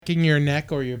Cracking your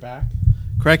neck or your back.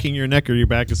 Cracking your neck or your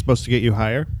back is supposed to get you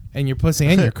higher. And your pussy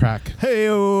and your crack.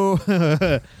 Hey-o.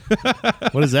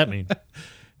 What does that mean?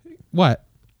 What?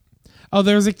 Oh,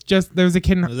 there's a kid. Is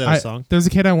that a song? There's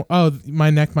a kid. My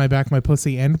neck, my back, my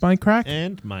pussy, and my crack.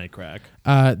 And my crack.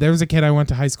 There was a kid I went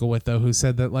to high school with though who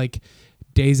said that like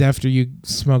days after you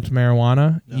smoked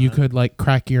marijuana, you could like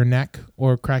crack your neck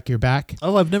or crack your back.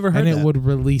 Oh, I've never heard that. And it would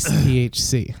release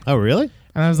THC. Oh, really?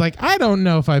 And I was like, I don't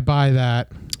know if I buy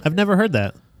that. I've never heard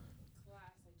that.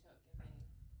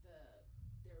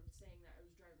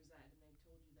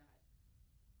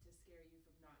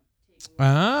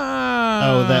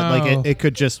 Oh, that like it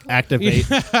could just activate.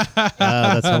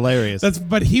 That's hilarious.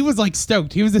 But he was like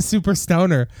stoked. He was a super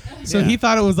stoner, so he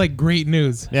thought it was like great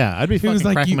news. Yeah, I'd be fucking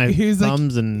cracking my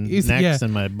thumbs and necks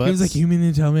and my butts. He was like, "You mean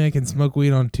to tell me I can smoke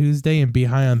weed on Tuesday and be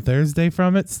high on Thursday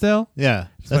from it still?" Yeah,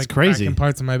 it's that's like crazy. Cracking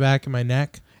parts of my back and my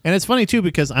neck. And it's funny too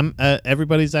because I'm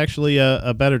everybody's actually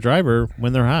a better driver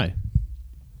when they're high.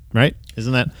 Right?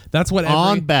 Isn't that? That's what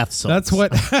on bath salts. That's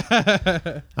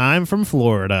what. I'm from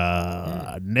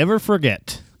Florida. Never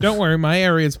forget. Don't worry, my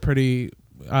area's pretty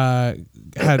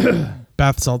had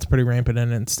bath salts pretty rampant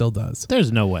in it and still does.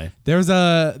 There's no way. There's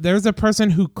a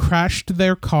person who crashed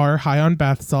their car high on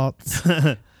bath salts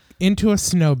into a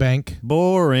snowbank.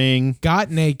 Boring. Got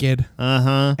naked.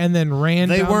 And then ran.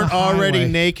 They down weren't the already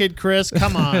highway. naked, Chris.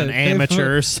 Come on,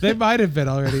 amateurs. They might have been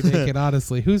already naked.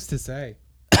 Honestly, who's to say?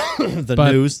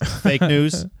 News, fake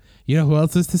news. You know who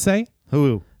else is to say?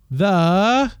 Who?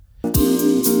 The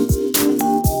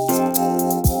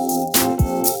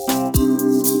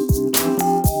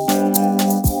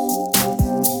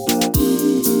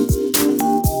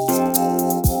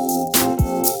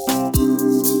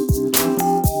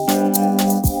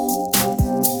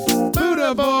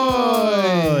Buddha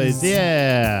Boys.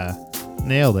 Yeah,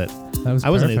 nailed it. That was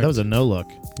That perfect. was a no look.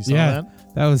 You saw that?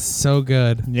 That was so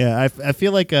good. Yeah, I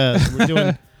feel like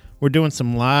we're doing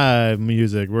some live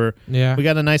music. We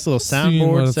got a nice little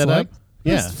soundboard set up.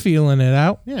 Just feeling it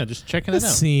out. Yeah, just checking it out.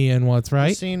 Seeing what's right.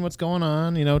 Just seeing what's going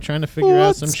on, trying to figure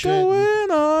out some shit. What's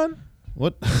going on?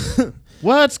 What?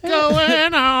 What's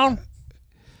going on?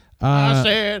 I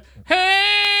said,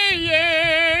 hey,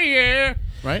 yeah, yeah.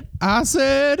 Right? I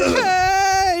said,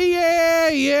 hey, yeah,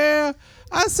 yeah.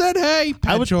 I said, hey,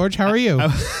 Pat George, how are you?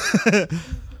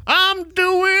 I'm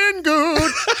doing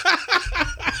good.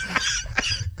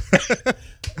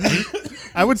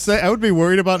 I would be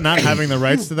worried about not having the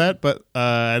rights to that, but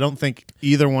I don't think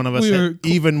either one of us had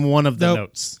even one of the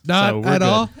notes. Not so at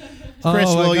all. Chris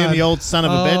William, the old son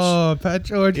of a bitch. Oh, Pat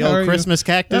George, the old Christmas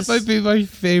cactus. That might be my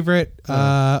favorite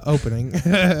opening.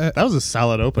 That was a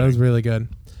solid opening. That was really good.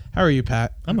 How are you,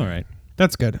 Pat? I'm all right.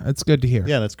 That's good. That's good to hear.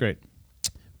 Yeah, that's great.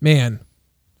 Man.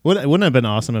 Wouldn't it have been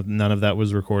awesome if none of that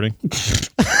was recording?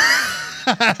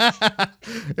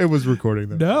 It was recording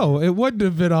though. No, it wouldn't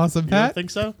have been awesome, Pat. You don't think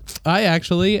so? I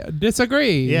actually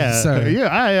disagree. Yeah, sir.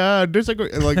 I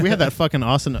disagree. Like we had that fucking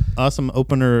awesome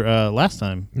opener last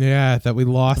time. Yeah, that we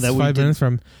lost 5 minutes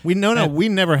from. We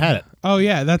never had it. Oh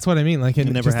yeah, that's what I mean. Like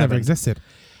it just never existed.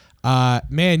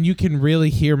 Man, you can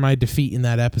really hear my defeat in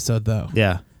that episode though.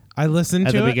 Yeah. I listened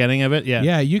at to the beginning of it. Yeah,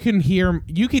 yeah. You can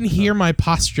hear my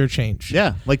posture change.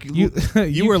 Yeah, like you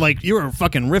were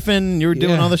fucking riffing. You were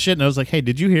doing all this shit, and I was like, "Hey,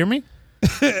 did you hear me?"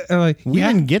 Like we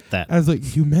didn't get that. I was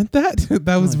like, "You meant that?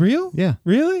 That was real? Yeah,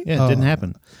 really? Yeah, it didn't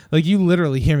happen. Like you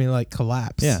literally hear me like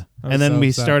collapse. Yeah, and then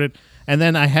we started, and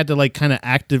then I had to like kind of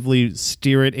actively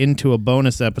steer it into a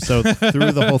bonus episode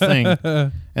through the whole thing,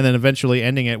 and then eventually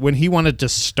ending it when he wanted to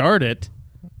start it.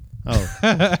 Oh,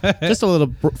 just a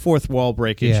little fourth wall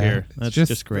breakage here. That's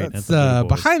just great. That's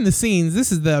behind the scenes.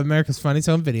 This is the America's Funniest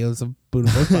Home Videos of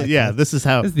Buddha Boys. Yeah, this is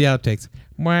how. This is the outtakes.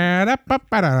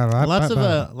 Lots of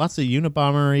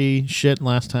Unabombery shit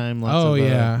last time. Lots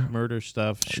of murder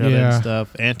stuff, shut-in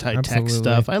stuff, anti-tech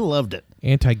stuff. I loved it.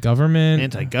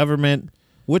 Anti-government,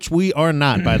 which we are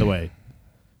not, by the way.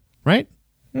 Right?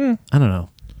 I don't know.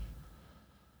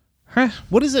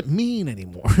 What does it mean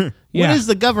anymore? What is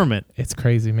the government? It's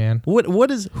crazy, man.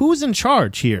 Who's in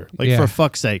charge here? Like for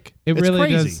fuck's sake. It's really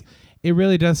crazy. does. It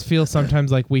really does feel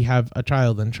sometimes like we have a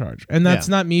child in charge. And that's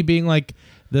not me being like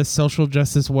the social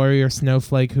justice warrior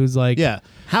snowflake who's like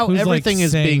how everything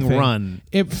is being run.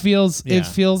 It feels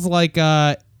like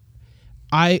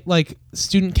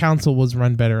student council was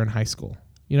run better in high school.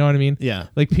 You know what I mean? Yeah.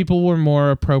 Like people were more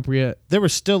appropriate. There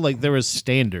was still there was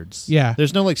standards. Yeah.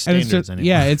 There's no standards anymore.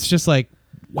 Yeah, it's just like,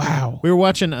 wow. We were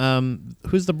watching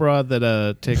who's the broad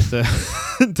that takes the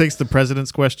takes the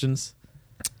president's questions?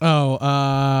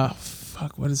 Oh,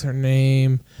 fuck, what is her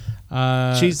name?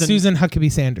 Susan Huckabee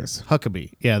Sanders.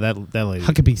 Huckabee. Yeah, that lady.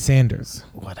 Huckabee Sanders.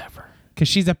 Whatever. because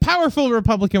she's a powerful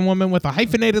Republican woman with a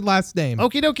hyphenated last name.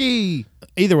 Okie dokie.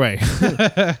 Either way,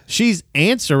 she's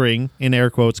answering, in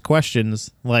air quotes, questions.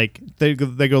 Like they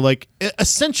go like,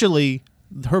 essentially,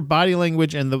 her body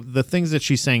language and the things that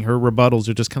she's saying, her rebuttals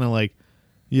are just kind of like,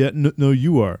 yeah, no,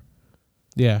 you are.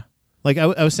 Yeah. Like I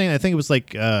was saying, I think it was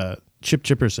like Chip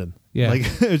Chipperson. Yeah. Like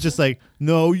it was just like,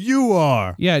 no, you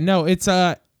are. Yeah, no, it's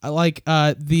the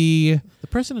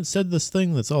president said this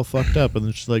thing that's all fucked up, and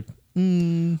it's just like,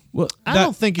 well, I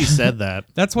don't think he said that.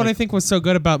 That's what I think was so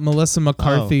good about Melissa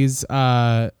McCarthy's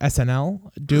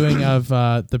SNL doing of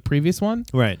the previous one.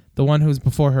 Right. The one who's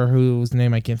before her, whose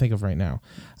name I can't think of right now.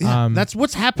 Yeah, that's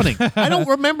what's happening. I don't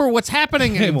remember what's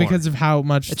happening anymore. Because of how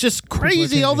much... It's just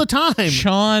crazy all the time.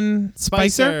 Sean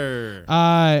Spicer.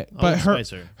 But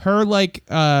Spicer. her like,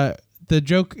 the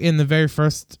joke in the very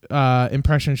first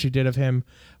impression she did of him,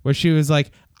 where she was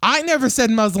like, I never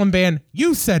said Muslim ban.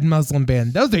 You said Muslim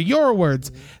ban. Those are your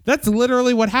words. That's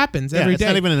literally what happens every day. It's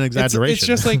not even an exaggeration. It's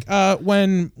just like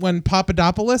when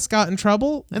Papadopoulos got in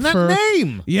trouble. And that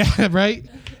name. Yeah, right?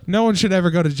 No one should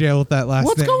ever go to jail with that last name.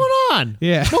 What's going on?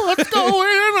 Yeah. What's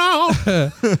going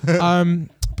on?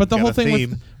 But the whole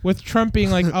thing with Trump being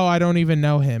like, oh, I don't even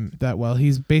know him that well.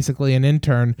 He's basically an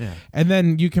intern. Yeah. And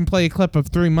then you can play a clip of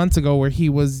 3 months ago where he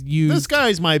was used. This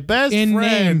guy's my best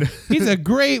friend. Name. He's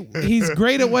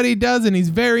great at what he does, and he's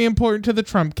very important to the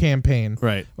Trump campaign.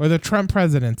 Right. Or the Trump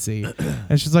presidency.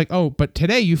 And she's like, oh, but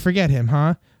today you forget him,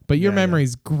 huh? But your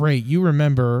memory's great. You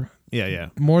remember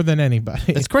more than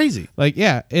anybody. It's crazy. Like,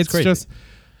 yeah, it's just...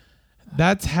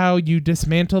 That's how you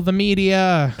dismantle the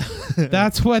media.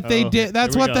 That's what they did.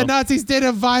 That's what the Nazis did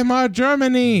in Weimar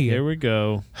Germany. Here we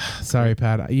go. Sorry,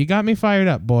 Pat. You got me fired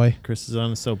up, boy. Chris is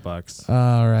on a soapbox.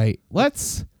 All right.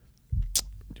 Let's... Do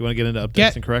you want to get into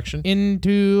updates and correction?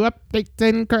 Into updates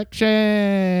and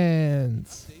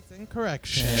corrections. Updates and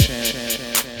corrections.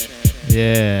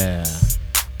 Yeah.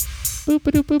 You're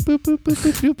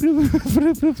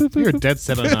dead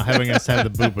set on not having us have the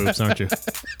boo boops, aren't you?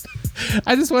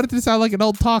 I just wanted to sound like an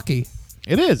old talkie.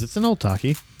 It is. It's an old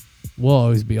talkie. We'll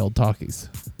always be old talkies.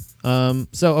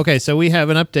 So we have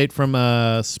an update from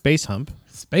Space Hump.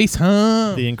 Space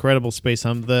Hump. The incredible Space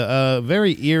Hump. The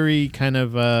very eerie, kind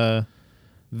of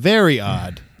very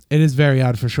odd. It is very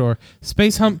odd for sure.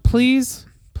 Space Hump, please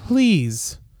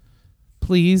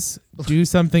do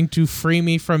something to free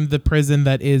me from the prison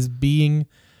that is being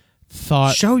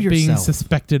thought, Show yourself. being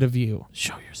suspected of you.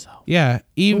 Show yourself. Yeah.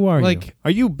 Who are you?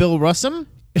 Are you Bill Russum?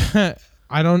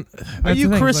 I don't. Are you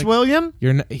Chris William?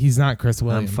 He's not Chris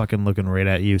William. I'm fucking looking right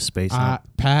at you, Space Hump.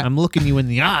 Pat. I'm looking you in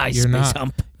the eye, Space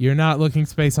Hump. You're not looking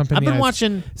Space Hump in the eyes. I've been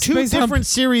watching two different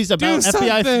series about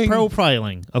FBI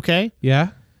profiling, okay? Yeah?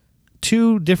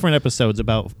 2 different episodes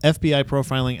about FBI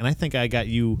profiling, and I think I got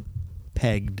you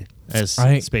pegged as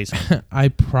Space Hump. I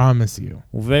promise you.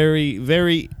 Very,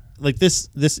 very... Like this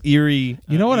eerie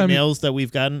emails that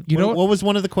we've gotten. What was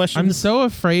one of the questions? I'm so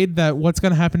afraid that what's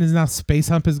going to happen is now Space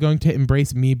Hump is going to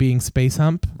embrace me being Space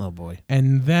Hump. Oh, boy.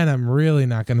 And then I'm really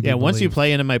not going to be believed. Once you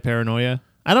play into my paranoia,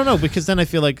 I don't know, because then I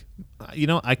feel like,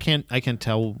 I can't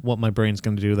tell what my brain's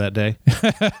going to do that day.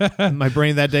 My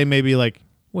brain that day may be like,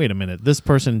 wait a minute, this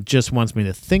person just wants me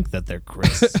to think that they're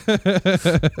Chris.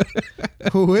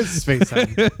 Who is Space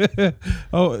Hump?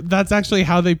 Oh, that's actually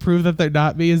how they prove that they're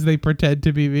not me, is they pretend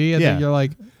to be me, and then you're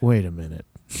like, wait a minute.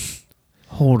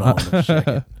 Hold on a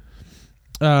second.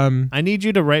 I need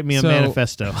you to write me a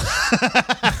manifesto.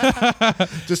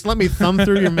 Just let me thumb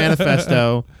through your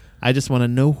manifesto. I just want to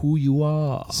know who you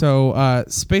are. So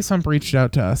Space Hump reached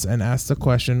out to us and asked a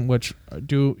question, which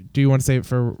do you want to save it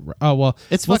for... Oh, well,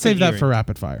 we'll save that for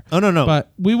rapid fire. Oh, no.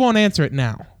 But we won't answer it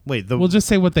now. Wait, we'll just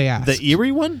say what they asked. The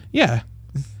eerie one? Yeah.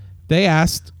 They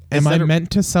asked, am I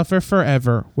meant to suffer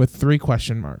forever, with 3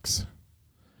 question marks.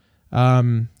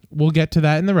 We'll get to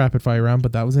that in the rapid fire round,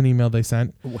 but that was an email they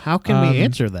sent. How can we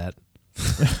answer that?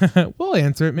 We'll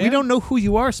answer it, man. We don't know who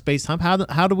you are, Space Hump.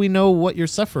 How do we know what your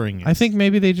suffering is? I think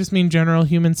maybe they just mean general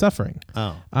human suffering.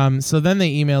 Oh. So then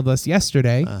they emailed us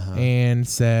yesterday and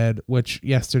said, which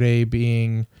yesterday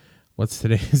being, what's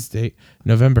today's date?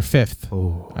 November 5th.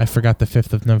 Oh. I forgot the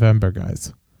 5th of November,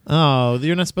 guys. Oh,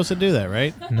 you're not supposed to do that,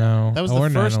 right? No. That was the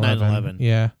first 9/11.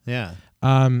 Yeah. Yeah.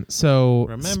 So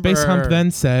Space Hump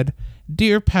then said,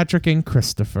 Dear Patrick and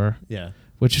Christopher. Yeah.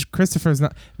 Which Christopher's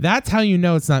not. That's how you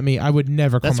know it's not me. I would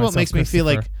never call myself That's what makes me feel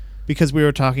like, because we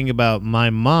were talking about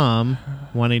my mom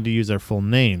wanting to use our full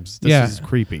names. This is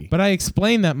creepy. But I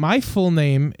explained that my full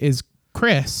name is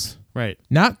Chris. Right.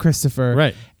 Not Christopher.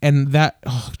 Right. And that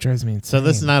drives me insane. So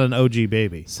this is not an OG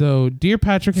baby. So Dear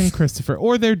Patrick and Christopher,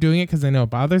 or they're doing it because they know it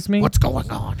bothers me. What's going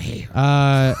on here?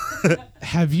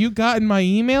 Have you gotten my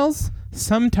emails?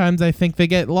 Sometimes I think they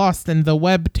get lost in the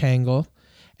web tangle.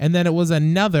 And then it was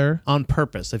another. On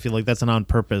purpose. I feel like that's an on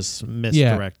purpose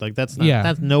misdirect. Like that's not. Yeah.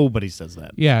 That's nobody says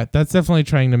that. Yeah, that's definitely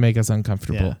trying to make us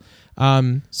uncomfortable.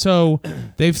 So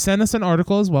they've sent us an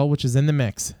article as well, which is in the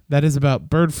mix. That is about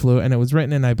bird flu, and it was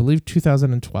written in, I believe,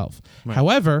 2012. Right.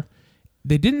 However,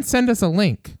 they didn't send us a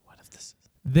link. What if this?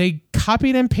 They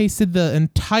copied and pasted the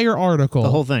entire article. The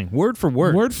whole thing, word for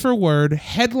word. Word for word,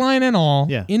 headline and all,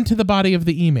 Yeah. into the body of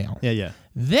the email. Yeah.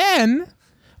 Then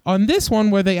on this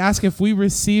one where they ask if we've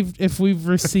received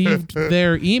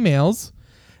their emails,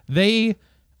 they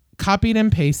copied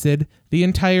and pasted the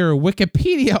entire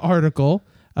Wikipedia article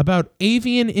about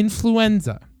avian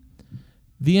influenza.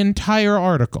 The entire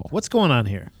article. What's going on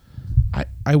here?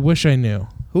 I wish I knew.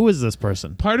 Who is this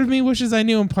person? Part of me wishes I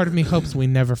knew, and part of me hopes we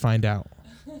never find out.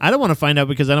 I don't want to find out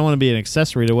because I don't want to be an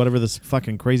accessory to whatever this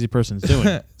fucking crazy person's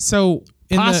doing. So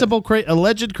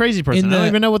Alleged crazy person. I don't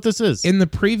even know what this is. In the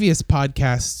previous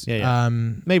podcast, Yeah.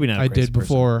 Maybe not a I crazy did person.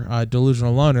 before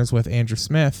Delusional Loners with Andrew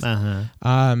Smith.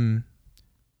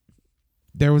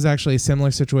 There was actually a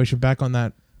similar situation back on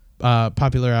that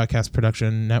Popular Outcast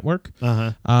production network.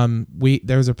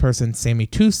 There was a person, Sammy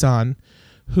Tucson,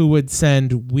 who would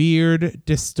send weird,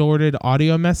 distorted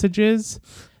audio messages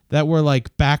that were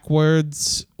like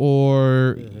backwards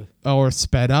or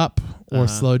sped up or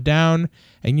slowed down,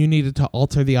 and you needed to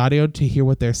alter the audio to hear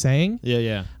what they're saying.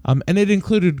 Yeah. And it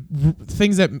included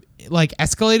things that like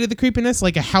escalated the creepiness,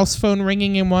 like a house phone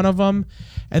ringing in one of them,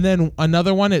 and then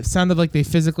another one, it sounded like they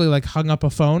physically like hung up a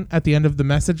phone at the end of the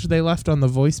message they left on the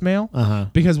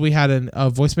voicemail, because we had a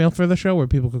voicemail for the show where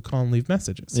people could call and leave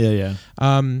messages. Yeah.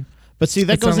 But see,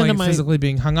 that goes into my physically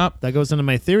being hung up. That goes into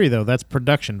my theory, though. That's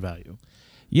production value.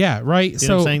 Yeah, right. You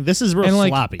know what I'm saying? This is real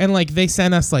sloppy. And like they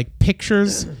sent us like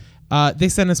pictures. They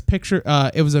sent us picture.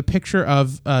 It was a picture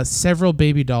of several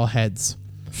baby doll heads,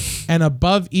 and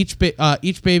above each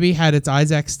baby had its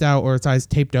eyes X'd out or its eyes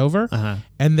taped over,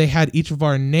 and they had each of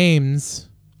our names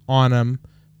on them,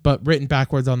 but written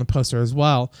backwards on the poster as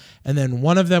well. And then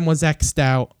one of them was X'd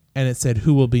out, and it said,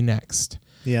 "Who will be next?"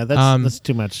 Yeah, that's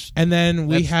too much. And then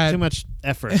we that's had too much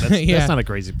effort. That's not a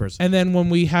crazy person. And then when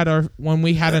we had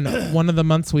one of the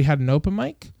months we had an open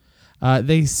mic,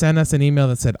 they sent us an email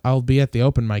that said, "I'll be at the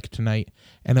open mic tonight,"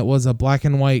 and it was a black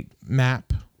and white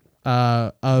map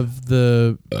of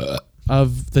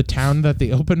the town that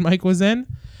the open mic was in,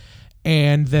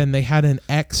 and then they had an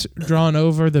X drawn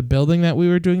over the building that we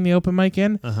were doing the open mic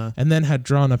in, and then had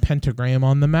drawn a pentagram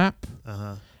on the map.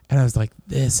 And I was like,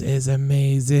 "This is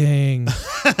amazing."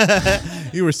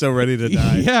 You were so ready to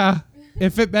die. Yeah.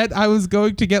 If it meant I was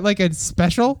going to get like a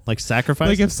special, like sacrifice.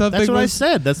 Like if something that's what I was-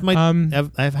 said. That's my.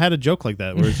 I've had a joke like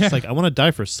that where it's just like I want to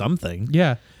die for something.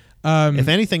 yeah. If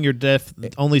anything, your death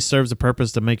only serves a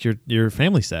purpose to make your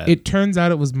family sad. It turns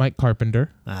out it was Mike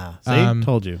Carpenter. See,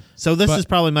 told you. So this but is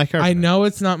probably Mike Carpenter. I know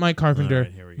it's not Mike Carpenter. All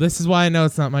right, here we go. This is why I know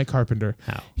it's not Mike Carpenter.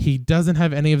 How? He doesn't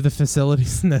have any of the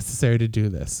facilities necessary to do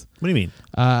this. What do you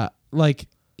mean? Like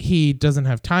he doesn't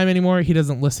have time anymore. He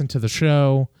doesn't listen to the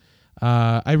show.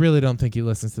 I really don't think he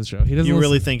listens to the show. He doesn't. You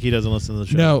really think he doesn't listen to the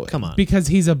show? No, Come on. because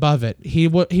he's above it. He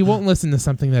won't listen to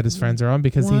something that his friends are on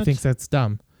because he What? thinks that's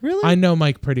dumb. Really? I know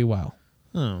Mike pretty well.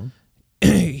 Oh.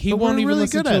 He But won't we're even really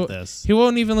listen good to at this. He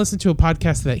won't even listen to a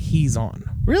podcast that he's on.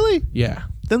 Really? Yeah,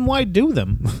 Then why do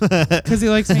them? because he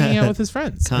likes hanging out with his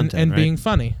friends Content, and right? being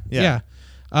funny. Yeah.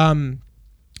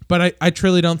 But I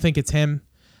truly don't think it's him.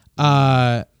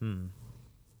 But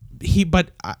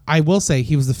I will say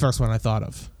he was the first one I thought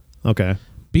of Okay.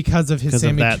 because of his Because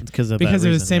of that his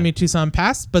reason, Sammy yeah. Tucson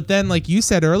past. But then, like you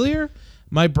said earlier,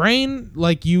 my brain,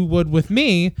 like you would with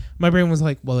me, my brain was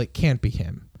like, well, it can't be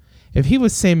him. If he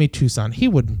was Sammy Tucson, he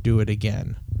wouldn't do it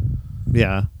again.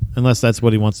 Yeah. Unless that's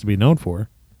what he wants to be known for.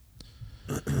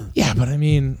 Yeah, but I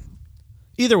mean,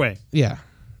 Either way. yeah.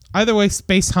 Either way,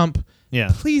 Space Hump. Yeah.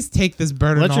 Please take this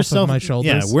burden Let off yourself. of my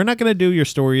shoulders. Yeah. We're not going to do your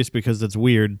stories because it's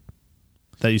weird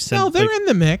that you said. No, they're like- in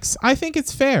the mix. I think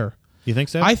it's fair. You think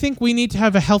so? I think we need to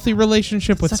have a healthy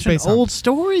relationship with Such Space an Hump. old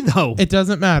story, though. It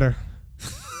doesn't matter.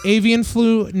 Avian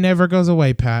flu never goes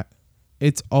away, Pat.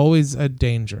 It's always a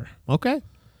danger. Okay.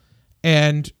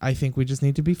 And I think we just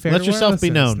need to be fair. Let to our yourself be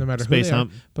listeners, known, no matter Space who they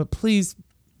Hump. are. But please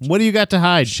What do you got to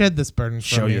hide? shed this burden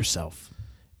from Show me. yourself.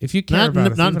 If you care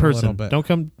about us, not in even a little person. bit. Don't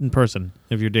come in person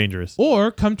if you're dangerous. Or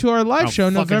come to our live I'll show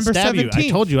fucking November stab 17th. you. I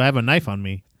told you I have a knife on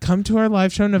me. Come to our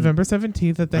live show November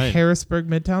 17th at the Right. Harrisburg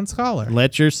Midtown Scholar.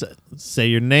 Let your say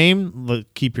your name.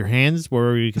 Keep your hands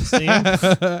where you can see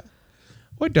them.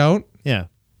 Or don't. Yeah,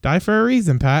 Die for a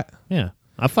reason, Pat. yeah.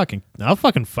 I'll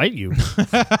fucking fight you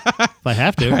if I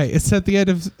have to. All right, it's at the end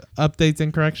of updates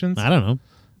and corrections. I don't know.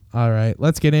 All right,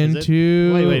 let's get Is it?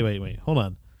 into. Wait. Hold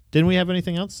on. Didn't we have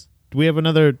anything else? Do we have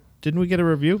another? Didn't we get a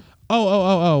review?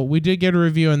 Oh. We did get a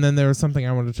review, and then there was something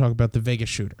I wanted to talk about, the Vegas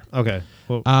shooter. Okay.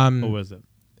 What was it?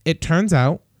 It turns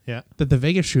out Yeah. that the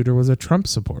Vegas shooter was a Trump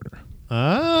supporter,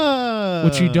 Ah.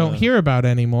 which you don't hear about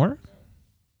anymore.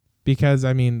 Because,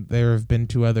 I mean, there have been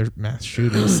 2 other mass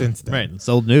shooters since then. Right. It's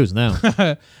old news now.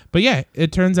 But yeah,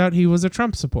 it turns out he was a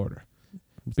Trump supporter.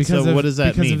 So what does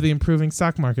that because mean? of the improving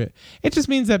stock market. It just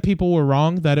means that people were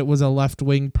wrong, that it was a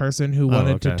left-wing person who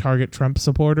wanted to okay. target Trump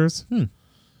supporters.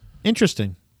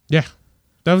 Interesting. Yeah.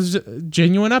 That was a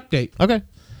genuine update. Okay.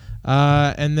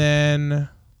 And then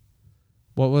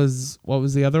what was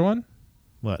the other one?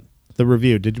 What? The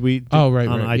review. Did we? Right.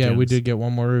 on Yeah, we iTunes? did get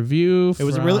one more review. It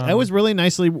was really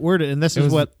nicely worded, and this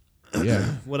is what yeah.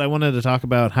 what I wanted to talk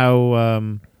about. How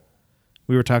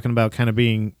we were talking about kind of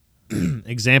being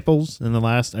examples in the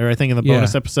last, or I think in the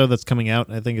bonus episode that's coming out,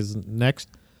 I think is next.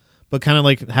 But kind of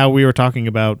like how we were talking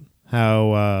about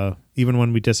how even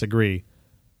when we disagree,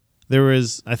 there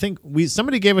was, I think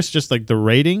somebody gave us just like the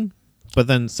rating, but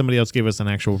then somebody else gave us an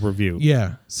actual review.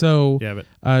 Yeah. So Yeah,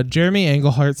 but Jeremy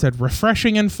Englehart said,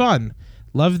 refreshing and fun.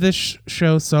 Love this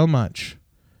show so much.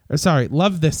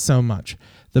 Love this so much.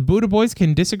 The Buddha Boys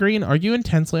can disagree and argue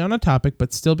intensely on a topic,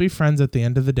 but still be friends at the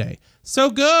end of the day. So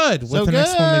good! So with an good!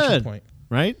 exclamation point.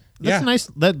 Right? That's Yeah. nice.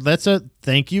 That's a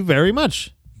thank you very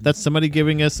much. That's somebody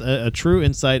giving us a true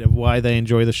insight of why they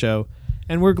enjoy the show,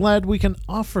 and we're glad we can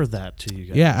offer that to you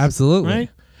guys. Yeah, absolutely. Right?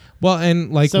 Well,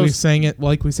 and like we say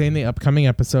in the upcoming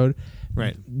episode,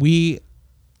 Right.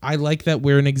 I like that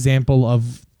we're an example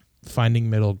of finding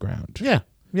middle ground. Yeah.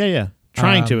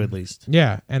 Trying to, at least.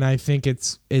 Yeah, and I think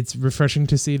it's refreshing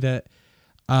to see that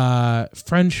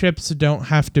friendships don't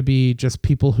have to be just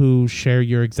people who share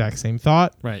your exact same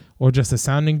thought, Right. or just a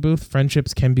sounding booth.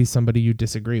 Friendships can be somebody you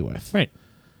disagree with. Right.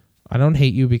 I don't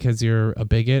hate you because you're a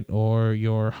bigot or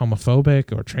you're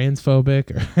homophobic or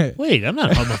transphobic. Or Wait, I'm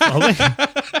not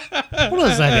homophobic. Hold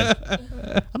on a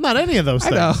second. I'm not any of those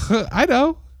things. I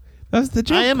know. That's the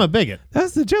joke. I am a bigot.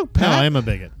 That's the joke, Pat. No, I am a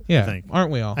bigot. Yeah, I think.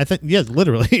 aren't we all? I think, yes,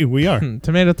 literally, we are.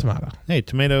 Tomato, tomato. Hey,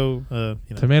 tomato,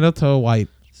 Tomato to white.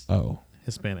 Oh.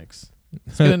 Hispanics.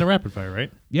 Let's get into rapid fire,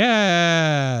 right?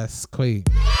 Yes, queen.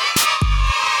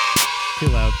 Too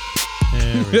loud.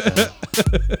 There we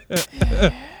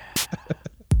go.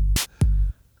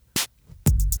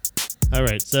 All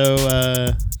right, so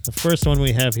the first one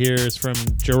we have here is from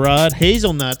Gerard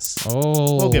Hazelnuts.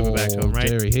 Oh, We'll give it back to him, right?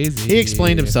 Jerry Hazy. He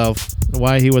explained himself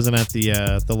why he wasn't at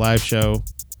the live show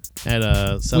at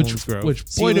Sealands Grove. Which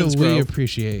boy do Sealands we Grove.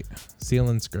 appreciate.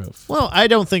 Sealands Grove. Well, I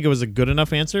don't think it was a good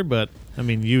enough answer, but I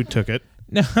mean, you took it.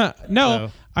 No,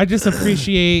 So- I just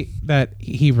appreciate that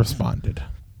he responded.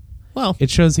 Well, It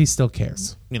shows he still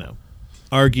cares.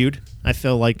 argued. I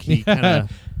feel like he kind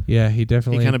of Yeah, he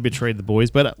definitely. betrayed the boys,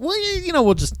 but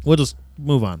we'll just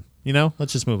move on.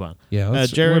 Let's just move on. Yeah,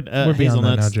 let's- Jared we're beyond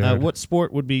that now, Hazelnuts. Jared. What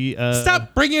sport would be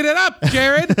Stop bringing it up,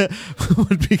 Jared.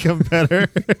 would become better?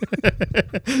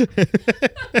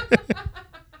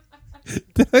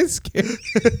 Did I scare?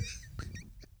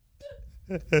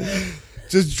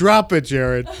 Just drop it,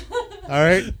 Jared. All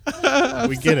right,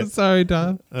 we get it. Sorry,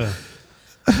 Don.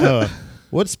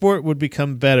 What sport would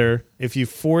become better if you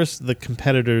forced the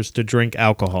competitors to drink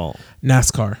alcohol?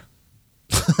 NASCAR.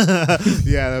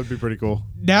 Yeah, that would be pretty cool.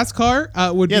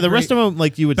 NASCAR would. Yeah, be the rest great. of them,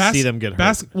 like you would see them get hurt.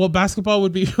 Basketball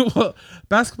would be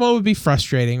basketball would be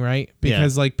frustrating, right?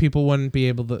 Because like people wouldn't be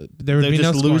able to. There would They'd be no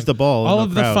just scoring. lose the ball. All in of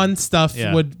the the crowd. fun stuff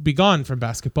Yeah. would be gone from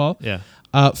basketball. Yeah,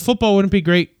 Football wouldn't be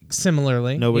great.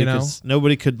 Similarly,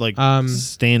 nobody could like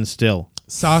stand still.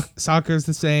 Soccer's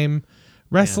the same.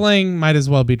 Wrestling might as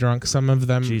well be drunk. Some of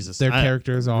them, Jesus, their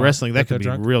characters are wrestling. That but could be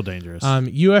they're drunk. real dangerous.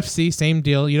 UFC, same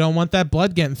deal. You don't want that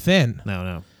blood getting thin.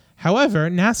 No. However,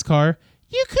 NASCAR,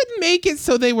 you could make it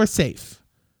so they were safe.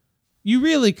 You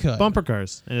really could. Bumper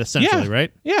cars, essentially,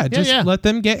 right? Yeah, just let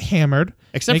them get hammered.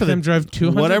 Except make for them drive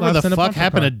 200 whatever laps the in a fuck bumper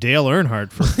happened car. to Dale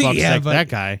Earnhardt for fuck's sake. but That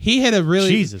guy. He hit a really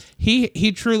Jesus. He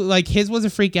truly like his was a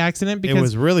freak accident because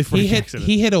was really freak accident.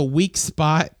 He hit a weak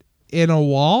spot in a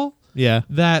wall. Yeah.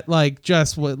 That like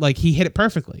just like he hit it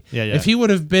perfectly. Yeah. If he would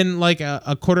have been like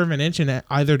a quarter of an inch in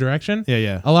either direction,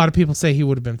 Yeah. a lot of people say he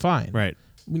would have been fine. Right.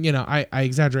 I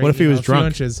exaggerate. What if he was a few drunk?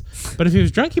 Inches. But if he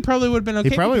was drunk, he probably would have been okay.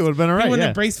 He probably because would have been all right, He wouldn't yeah.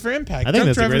 have braced for impact. I think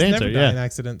Drunk that's a great drivers answer, never die yeah. in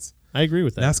accidents. I agree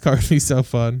with that. NASCAR would be so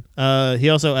fun. He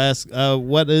also asked,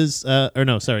 what is,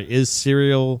 is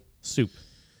cereal soup?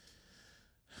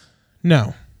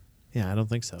 No. Yeah, I don't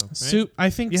think so. Right? Soup. I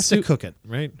think You have soup. to cook it,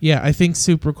 right? Yeah, I think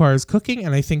soup requires cooking,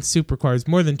 and I think soup requires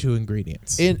more than 2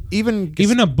 ingredients. And even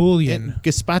Even a bouillon.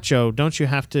 gazpacho, don't you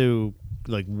have to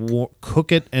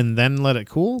cook it and then let it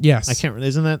cool? Yes. I can't.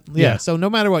 Isn't that? Yeah. Yeah. So no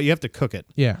matter what, you have to cook it.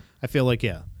 Yeah, I feel like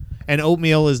and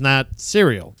oatmeal is not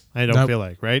cereal. I don't Nope. feel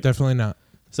like right. definitely not.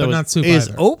 So but not soup is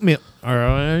either. oatmeal?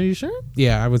 Are you sure?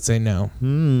 Yeah, I would say no.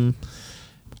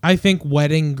 I think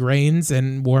wetting grains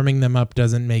and warming them up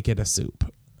doesn't make it a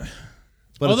soup.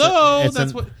 But Although it's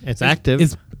that's what it's active.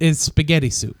 Is spaghetti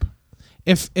soup.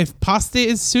 If pasta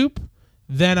is soup,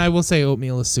 then I will say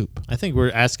oatmeal is soup. I think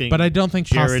we're asking. But I don't think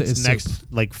pasta Jared's is next soup.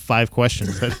 like 5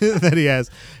 questions that he has.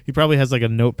 He probably has like a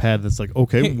notepad that's like,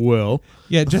 okay, well,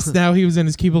 Yeah, just now he was in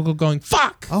his cubicle going,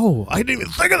 fuck! oh, I didn't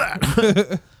even think of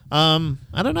that.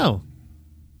 I don't know.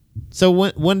 So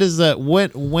when does that?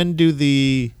 When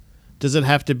does it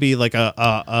have to be like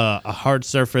a hard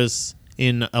surface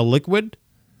in a liquid?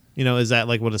 You know, is that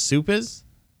like what a soup is?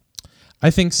 I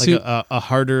think Like soup. a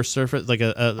harder surface, like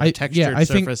a textured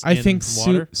surface I think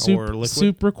in water or liquid?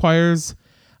 soup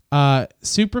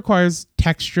requires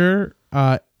texture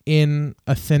in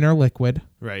a thinner liquid,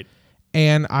 Right.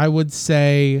 and I would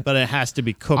say But it has to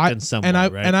be cooked in some way,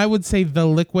 right? and I would say the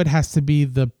liquid has to be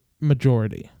the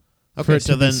majority. for Okay, it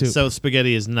so to be then soup.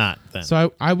 spaghetti is not then.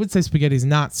 So I would say spaghetti's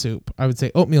not soup. I would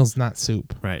say oatmeal's not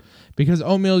soup right. because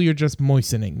oatmeal you're just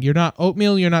moistening. You're not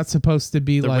supposed to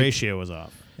be The like ratio is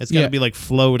off. It's got to Yeah. be like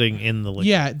floating in the liquid.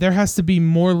 yeah. There has to be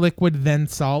more liquid than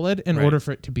solid in Right. order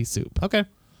for it to be soup. Okay.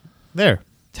 There.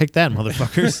 Take that,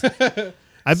 motherfuckers.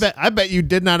 I bet you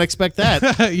did not expect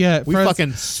that. Yeah, We for us-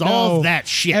 fucking solved no, that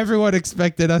shit. Everyone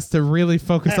expected us to really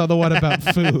focus on the one about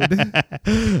food.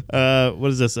 What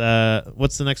is this?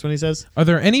 What's the next one he says? Are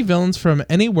there any villains from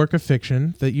any work of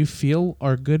fiction that you feel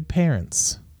are good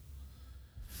parents?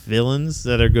 Villains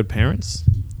that are good parents?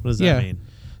 What does that Yeah. mean?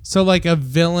 So like a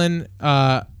villain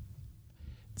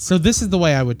so this is the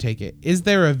way I would take it. Is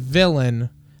there a villain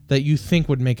that you think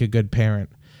would make a good parent?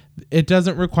 It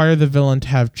doesn't require the villain to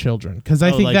have children because I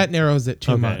Oh, think like- that narrows it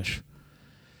too okay. much.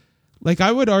 Like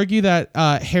I would argue that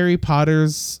Harry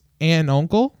Potter's aunt and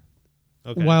uncle,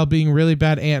 Okay. while being really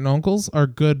bad aunt and uncles, are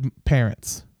good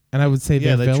parents. And I would say yeah,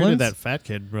 they're they villains. treated that fat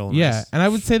kid real nice. Yeah, and I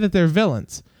would say that they're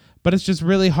villains. But it's just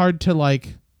really hard to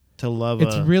like To love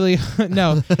it's really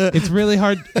no, it's really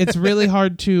hard it's really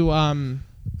hard to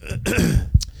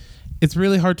it's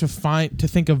really hard to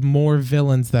think of more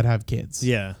villains that have kids.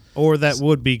 Yeah. Or that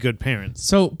would be good parents.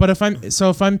 So, but if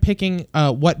I'm picking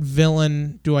what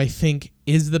villain do I think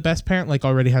is the best parent, like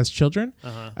already has children,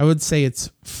 I would say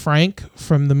it's Frank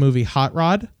from the movie Hot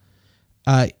Rod.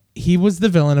 He was the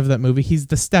villain of that movie. He's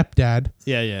the stepdad.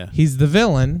 Yeah, yeah. He's the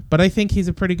villain, but I think he's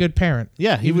a pretty good parent.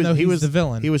 Yeah, even though he's the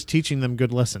villain. He was teaching them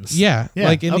good lessons. Yeah,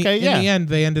 like in the yeah. end,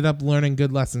 they ended up learning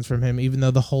good lessons from him, even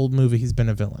though the whole movie he's been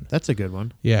a villain. That's a good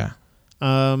one. Yeah.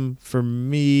 For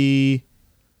me,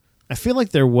 I feel like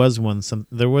there was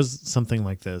something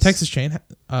like this. Texas Chain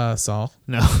Saul.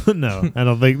 No, no, I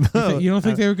don't think. No, You don't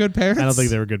think they were good parents? I don't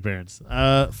think they were good parents.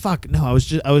 Fuck. No, I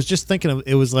was just thinking of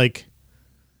it was like.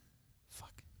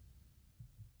 Fuck.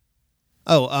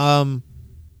 Oh,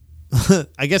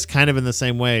 I guess kind of in the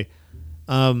same way.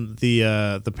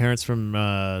 The parents from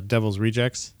Devil's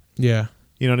Rejects. Yeah.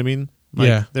 You know what I mean? Like,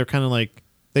 Yeah. They're kind of like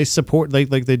they support like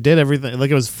they did everything.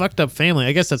 Like it was fucked up family.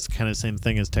 I guess that's kind of the same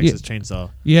thing as Texas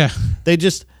Chainsaw. Yeah. They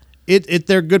just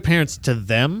they're good parents to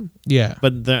them. Yeah.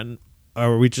 But then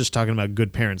are we just talking about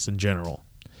good parents in general?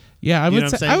 Yeah, I You know would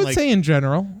what say I'm saying? I would Like- say in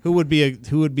general. Who would be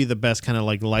the best kind of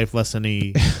like life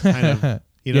lesson-y kind of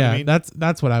you know yeah, what I mean?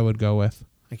 that's what I would go with.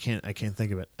 I can't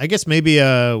think of it. I guess maybe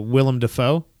Willem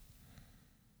Dafoe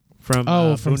from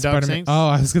From Boondock Spider-Man. Saints. Oh,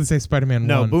 I was going to say Spider-Man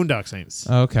no, 1. Boondock Saints.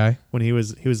 Okay. When he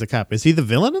was the cop. Is he the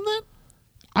villain in that?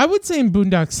 I would say in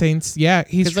Boondock Saints, yeah,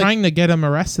 he's 'Cause, like- trying to get him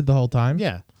arrested the whole time.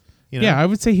 Yeah. You know? Yeah, I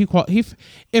would say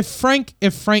if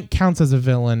Frank counts as a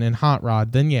villain in Hot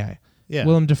Rod, then yeah. Yeah.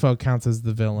 Willem Dafoe counts as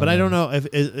the villain. But I don't in know if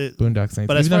it Boondock Saints.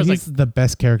 But as even far though as, he's the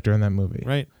best character in that movie.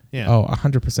 right? Yeah. Oh,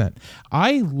 100%.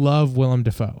 I love Willem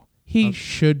Dafoe. He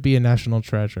should be a national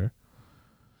treasure.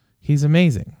 He's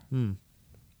amazing. Hmm.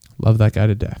 Love that guy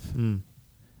to death. Hmm.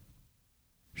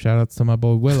 Shout outs to my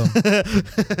boy Willem.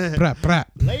 Brap.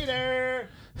 Later.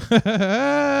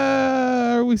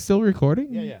 Are we still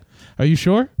recording? Yeah. Are you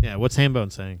sure? Yeah. What's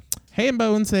Hambone saying?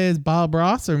 Hambone says Bob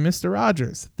Ross or Mr.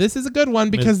 Rogers. This is a good one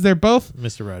because they're both.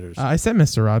 Mr. Rogers. I said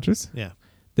Mr. Rogers. yeah.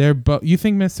 They're both. You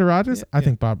think Mr. Rogers? Yeah, I yeah.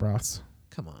 think Bob Ross.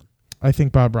 Come on. I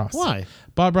think Bob Ross. Why?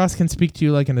 Bob Ross can speak to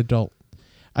you like an adult.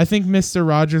 I think Mr.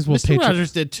 Rogers will. Mr.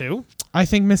 Rogers did too. I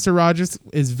think Mr. Rogers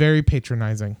is very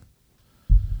patronizing.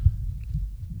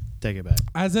 Take it back.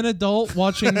 As an adult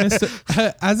watching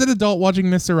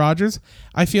Mr. Rogers,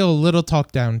 I feel a little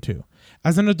talked down to.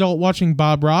 As an adult watching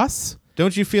Bob Ross,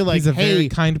 Don't you feel like, he's a hey, very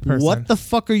kind person. what the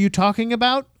fuck are you talking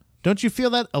about? Don't you feel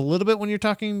that a little bit when you're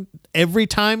talking every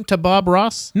time to Bob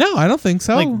Ross? No, I don't think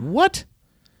so. Like, what?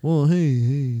 Well,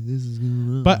 hey, this is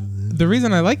going on. But the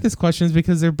reason I like this question is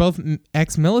because they're both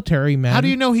ex-military men. How do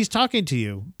you know he's talking to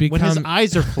you when his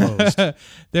eyes are closed?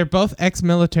 They're both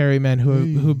ex-military men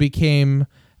who became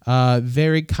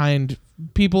very kind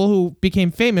people who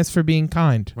became famous for being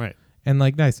kind. Right. And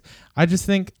like nice. I just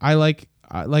think I like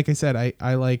I said,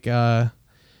 I like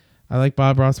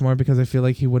Bob Ross more because I feel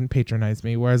like he wouldn't patronize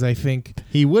me. Whereas I think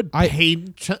he would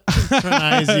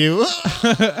patronize you.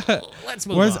 Let's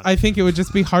move on. I think it would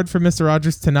just be hard for Mr.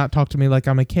 Rogers to not talk to me like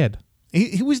I'm a kid.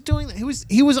 He was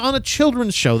on a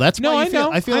children's show. That's why I feel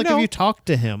like if you talk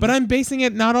to him. But I'm basing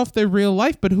it not off their real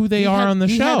life, but who they are on the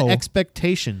show. He had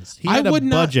expectations. He had a budget.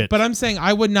 Not, but I'm saying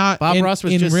I would not. Bob Ross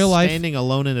was just real life, standing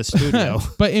alone in a studio.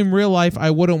 But in real life,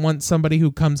 I wouldn't want somebody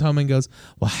who comes home and goes,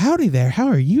 "Well, howdy there. How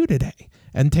are you today?"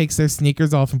 and takes their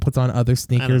sneakers off and puts on other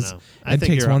sneakers and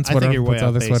takes one sweater off and puts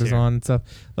other sweaters on and stuff.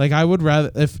 Like I would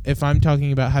rather if I'm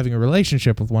talking about having a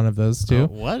relationship with one of those two.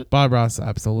 What? Bob Ross,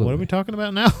 absolutely. What are we talking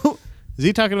about now? Is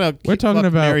he talking about We're talking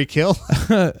about Mary Kill?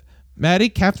 Maddie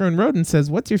Catherine Roden says,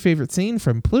 "What's your favorite scene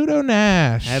from Pluto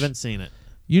Nash?" I haven't seen it.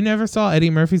 You never saw Eddie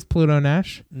Murphy's Pluto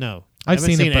Nash? No. I've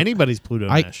haven't seen it, anybody's Pluto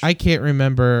Nash. I can't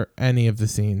remember any of the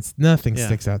scenes. Nothing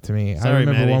sticks out to me. Sorry, I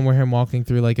remember Maddie. one where him walking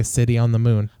through like a city on the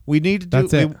moon. We need to do.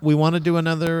 That's it. We want to do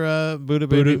another Buddha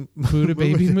Baby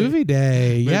movie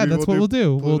day. Yeah, that's what we'll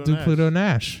do. We'll do Nash. Pluto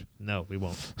Nash. No, we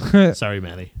won't. Sorry,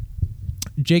 Maddie.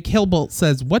 Jake Hillbolt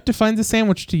says, "What defines a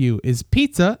sandwich to you? Is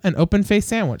pizza an open-faced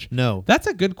sandwich?" No. That's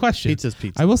a good question. Pizza's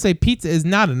pizza. I will say pizza is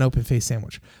not an open-faced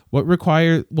sandwich. What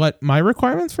my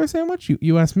requirements for a sandwich?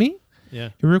 You ask me? Yeah.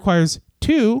 It requires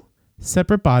 2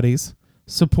 separate bodies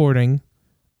supporting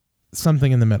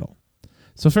something in the middle.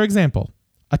 So, for example,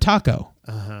 a taco,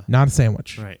 not a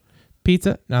sandwich. Right.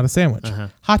 Pizza, not a sandwich.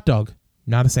 Hot dog,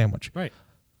 not a sandwich. Right.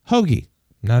 Hoagie,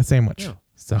 not a sandwich. No.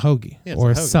 It's a hoagie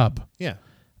or a sub. Yeah.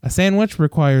 A sandwich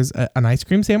requires an ice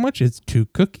cream sandwich. It's 2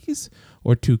 cookies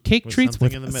or 2 cake treats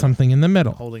with something in the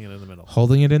middle. Holding it in the middle.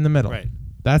 Holding it in the middle. Right.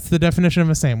 That's the definition of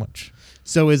a sandwich.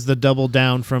 So is the double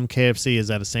down from KFC, is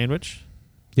that a sandwich?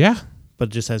 Yeah. But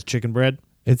it just has chicken bread?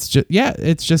 It's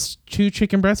just 2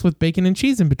 chicken breasts with bacon and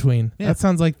cheese in between. Yeah. That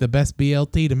sounds like the best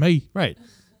BLT to me. Right.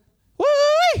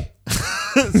 Woo!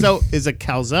 So is a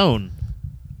calzone?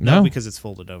 No, because it's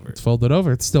folded over. It's folded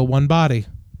over. It's still one body.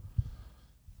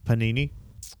 Panini?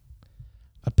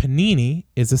 A panini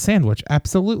is a sandwich,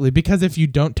 absolutely. Because if you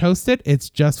don't toast it, it's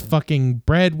just fucking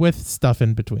bread with stuff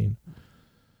in between.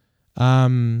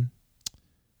 I'm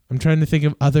trying to think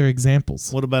of other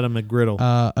examples. What about a McGriddle?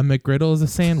 A McGriddle is a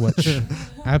sandwich.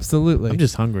 Absolutely. I'm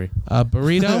just hungry. A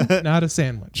burrito, not a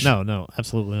sandwich. No,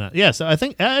 absolutely not. Yeah, so I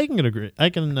think I can agree.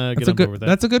 I can get on board with that.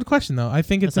 That's a good question, though. I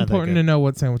think it's important to know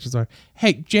what sandwiches are.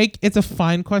 Hey, Jake, it's a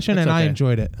fine question, and I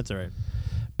enjoyed it. That's all right.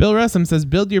 Bill Russum says,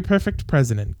 "Build your perfect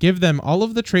president. Give them all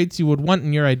of the traits you would want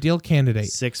in your ideal candidate."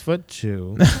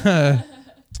 6'2".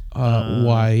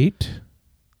 White.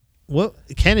 What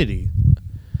Kennedy?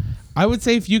 I would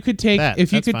say if you could take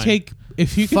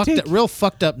real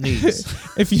fucked up knees.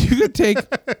 If you could take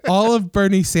all of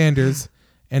Bernie Sanders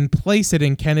and place it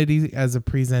in Kennedy as a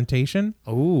presentation,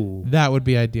 that would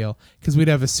be ideal because we'd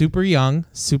have a super young,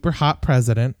 super hot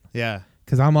president. Yeah.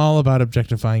 Because I'm all about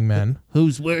objectifying men.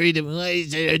 Who's worried about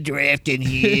a draft in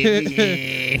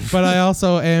here? But I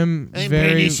also am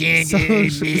very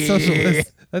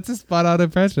socialist. That's a spot-on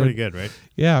impression. Pretty good, right?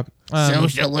 Yeah.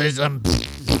 Socialism.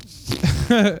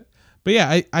 But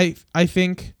yeah, I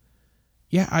think,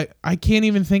 I can't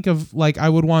even think of like I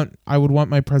would want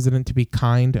my president to be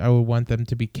kind. I would want them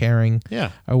to be caring.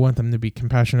 Yeah. I want them to be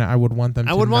compassionate. I would want them.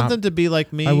 I would want them to be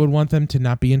like me. I would want them to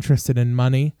not be interested in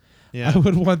money. Yeah. I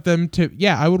would want them to.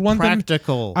 Yeah, I would want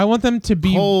practical. I want them to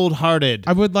be cold-hearted.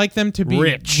 I would like them to be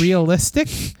rich, realistic.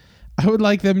 I would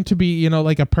like them to be,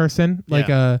 like a person, like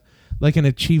an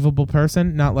achievable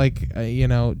person, not like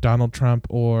Donald Trump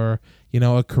or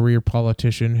a career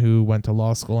politician who went to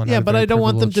law school and had a but very I don't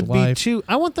want them to life. be too.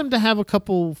 I want them to have a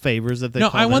couple favors that they. No,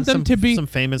 I want them to be some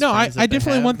famous. No, I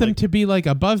definitely want them to be like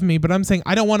above me, but I'm saying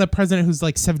I don't want a president who's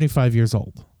like 75 years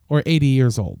old or 80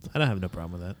 years old. I don't have no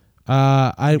problem with that.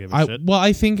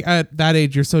 I think at that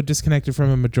age you're so disconnected from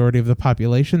a majority of the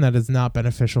population that is not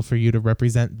beneficial for you to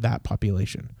represent that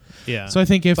population. Yeah. So I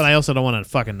think but I also don't want a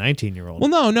fucking 19-year-old.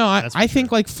 Well, no, I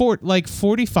think like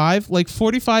 45. Like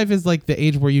 45 is like the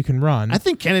age where you can run. I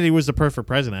think Kennedy was the perfect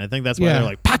president. I think that's why they're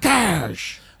like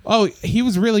Package. Oh, he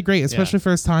was really great, especially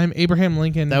for his time. Abraham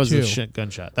Lincoln. That was too. the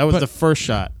gunshot. That was the first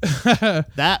shot.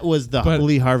 That was the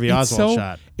Lee Harvey Oswald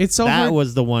shot. It's so that hard.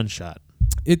 was the one shot.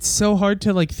 it's so hard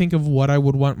to like think of what I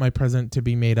would want my president to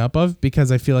be made up of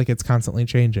because I feel like it's constantly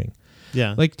changing.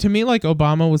 Yeah. Like to me, like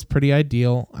Obama was pretty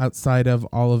ideal outside of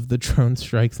all of the drone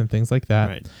strikes and things like that.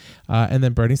 Right. And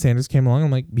then Bernie Sanders came along.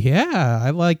 I'm like, yeah,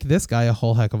 I like this guy a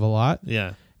whole heck of a lot.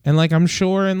 Yeah. And like I'm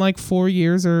sure in like 4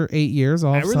 years or 8 years,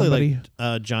 I'll I have really somebody.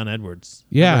 liked John Edwards.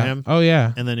 Yeah. Remember him? Oh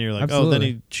yeah. And then you're like, Absolutely. oh, then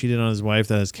he cheated on his wife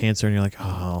that has cancer, and you're like,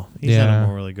 oh, he's Yeah. not a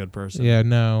morally good person. Yeah.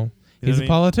 No, You know he's what a I mean?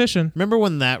 politician. Remember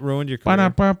when that ruined your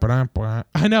career?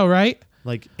 I know, right?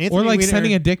 Like Anthony Or like Weiner,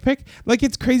 sending a dick pic. Like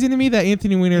it's crazy to me that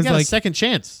Anthony Weiner he is got like, a second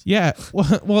chance. yeah,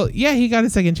 well, yeah, he got a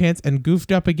second chance and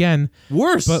goofed up again.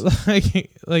 Worse. But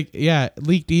like, yeah,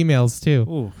 leaked emails too,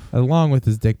 Ooh. along with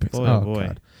his dick pics. Boy, oh boy.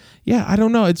 God. Yeah, I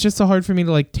don't know. It's just so hard for me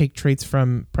to like take traits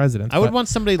from presidents. I would but want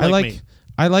somebody I like me.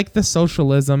 I like the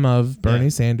socialism of Bernie Yeah.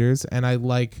 Sanders, and I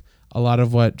like a lot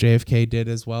of what JFK did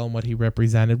as well, and what he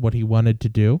represented, what he wanted to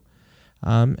do.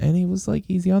 And he was like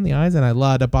easy on the eyes, and I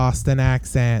loved a Boston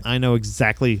accent. I know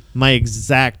exactly my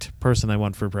exact person I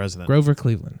want for president. Grover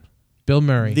Cleveland, Bill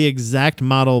Murray, The exact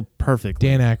model perfectly.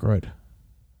 Dan Aykroyd.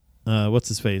 What's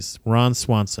his face? Ron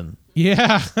Swanson.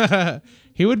 Yeah,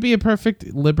 he would be a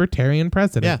perfect libertarian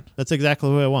president. Yeah, that's exactly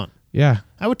who I want. Yeah,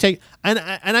 I would take, and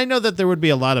I know that there would be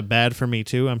a lot of bad for me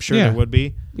too. I'm sure Yeah. there would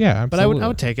be, yeah, but absolutely. I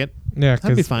would take it. Yeah,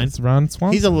 That'd be 'cause fine. It's Ron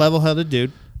Swanson. He's a level-headed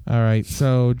dude. All right,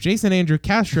 so Jason Andrew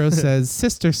Castro says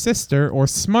sister or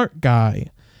smart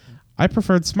guy. I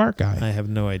preferred smart guy. I have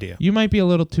no idea. You might be a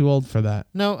little too old for that.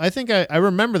 No, I think I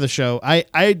remember the show. I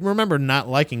remember not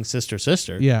liking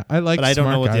Sister. Yeah, I like. but I don't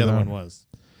smart know what guy, the other though. one was.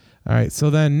 All right, so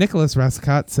then Nicholas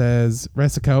Resico says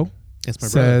It's my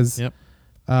says brother.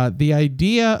 Yep. the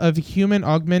idea of human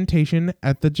augmentation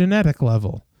at the genetic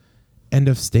level. End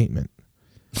of statement.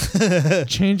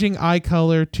 Changing eye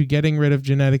color to getting rid of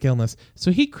genetic illness.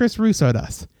 So he Chris Russo'd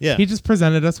us. Yeah. He just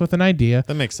presented us with an idea.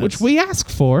 That makes sense. Which we asked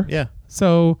for. Yeah.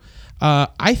 So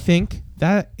I think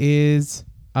that is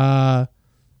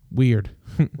weird.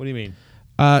 What do you mean?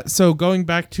 So going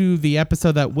back to the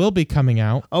episode that will be coming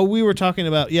out. Oh, we were talking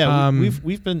about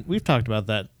we've talked about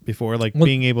that before, like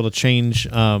being able to change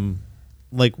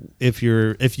like if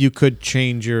you could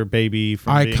change your baby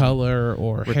from Eye being color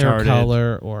or hair retarded.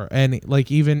 color or any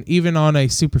like even on a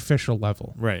superficial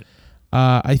level. Right.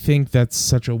 I think that's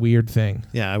such a weird thing.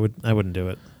 Yeah, I wouldn't do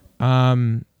it.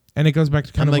 And it goes back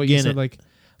to kind I'm of what you again said,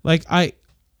 like I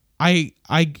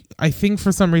think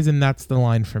for some reason that's the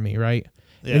line for me, right?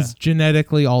 Yeah. Is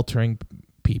genetically altering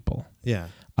people. Yeah.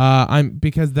 I'm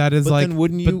because that is But like then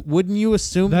wouldn't you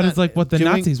assume that is like what the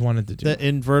doing Nazis wanted to do. the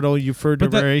invertal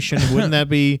euphorbation wouldn't that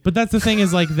be But that's the thing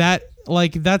is like that's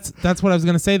what I was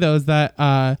gonna say though is that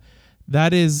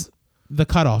that is the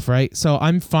cutoff, right? So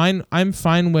I'm fine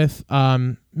with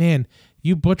man,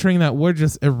 you butchering that word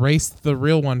just erased the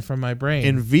real one from my brain.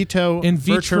 in vitro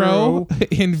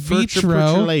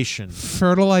fertilization.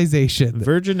 fertilization.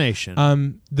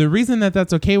 Virgination. The reason that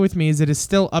that's okay with me is it is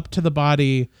still up to the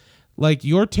body. Like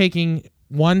you're taking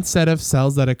one set of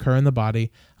cells that occur in the body,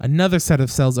 another set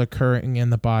of cells occurring in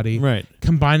the body, Right.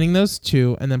 combining those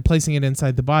two and then placing it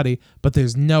inside the body, but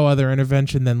there's no other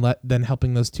intervention than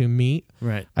helping those two meet.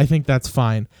 Right. I think that's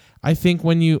fine. I think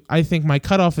my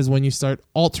cutoff is when you start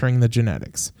altering the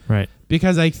genetics. Right.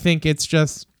 Because I think it's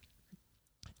just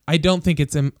I don't think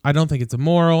it's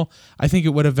immoral. I think it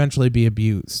would eventually be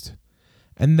abused.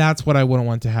 And that's what I wouldn't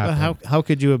want to happen. How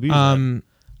could you abuse that?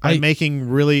 By I making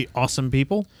really awesome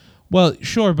people? Well,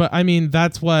 sure, but I mean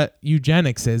that's what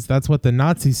eugenics is. That's what the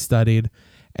Nazis studied,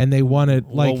 and they wanted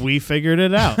like. Well, we figured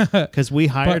it out because we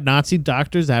hired Nazi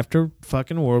doctors after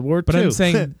fucking World War II. But I'm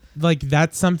saying like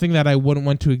that's something that I wouldn't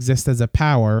want to exist as a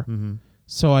power. Mm-hmm.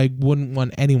 So I wouldn't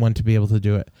want anyone to be able to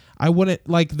do it. I wouldn't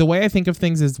like the way I think of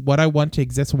things is what I want to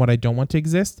exist and what I don't want to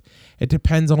exist. It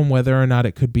depends on whether or not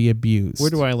it could be abused. Where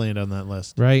do I land on that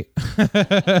list? Right.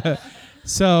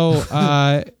 So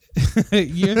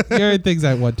you're things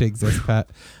I want to exist, Pat.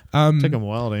 Took him a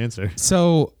while to answer.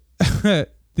 So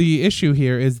the issue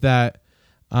here is that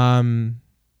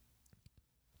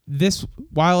this,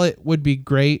 while it would be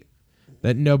great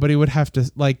that nobody would have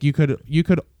to like, you could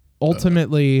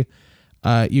ultimately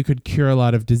you could cure a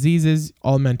lot of diseases.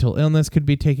 All mental illness could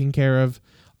be taken care of.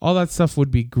 All that stuff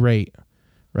would be great,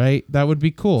 right? That would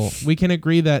be cool. We can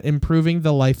agree that improving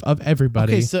the life of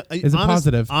everybody is a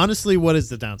positive. Honestly, what is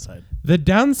the downside? The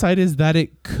downside is that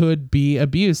it could be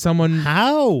abused.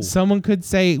 How? Someone could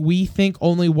say, we think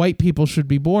only white people should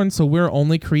be born, so we're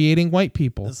only creating white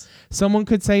people. Someone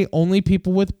could say only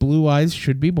people with blue eyes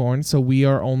should be born, so we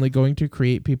are only going to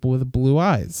create people with blue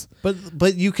eyes.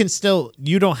 But you can still,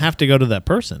 you don't have to go to that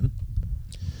person.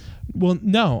 Well,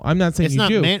 no, I'm not saying It's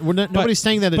you not. do. Nobody's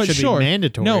saying that it but should sure, be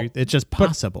mandatory. no, it's just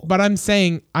possible. But I'm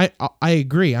saying I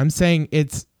agree. I'm saying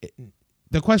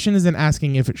the question isn't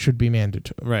asking if it should be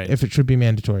mandatory. Right. If it should be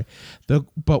mandatory.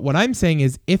 But what I'm saying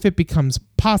is if it becomes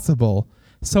possible,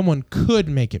 someone could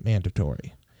make it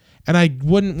mandatory. And I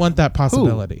wouldn't want that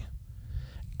possibility.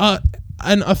 An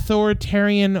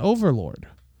authoritarian overlord.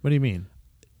 What do you mean?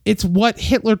 It's what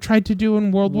Hitler tried to do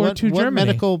in World War II Germany. What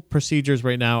medical procedures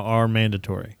right now are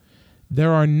mandatory?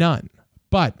 There are none.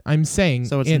 But I'm saying...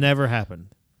 So it's never happened?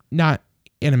 Not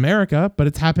in America, but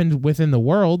it's happened within the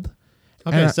world.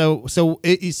 Okay, so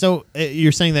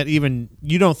you're saying that even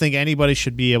you don't think anybody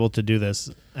should be able to do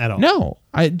this at all? No,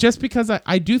 I think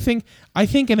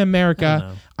in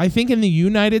America, I think in the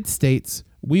United States,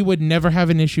 we would never have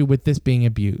an issue with this being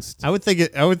abused. I would think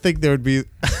there would be.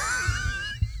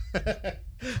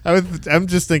 I'm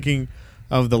just thinking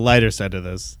of the lighter side of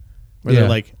this, where they're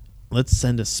like, let's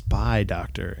send a spy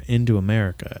doctor into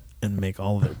America and make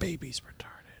all of their babies retarded.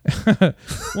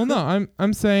 Well, no,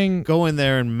 I'm saying go in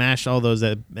there and mash all those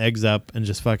eggs up and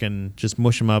just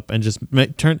mush them up and just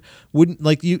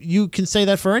you can say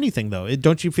that for anything though.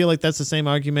 Don't you feel like that's the same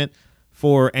argument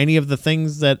for any of the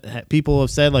things that people have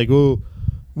said, like, oh,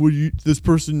 this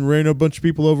person ran a bunch of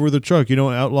people over with a truck,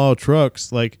 outlaw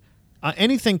trucks, like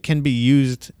anything can be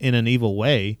used in an evil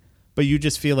way, but you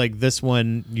just feel like this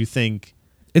one you think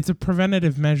it's a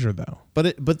preventative measure though.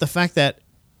 But the fact that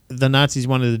the Nazis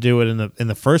wanted to do it in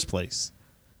the first place.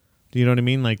 Do you know what I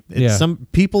mean? Like, some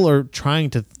people are trying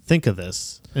to think of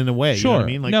this in a way. Sure. You know what I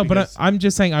mean? Like, no, but I'm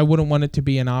just saying I wouldn't want it to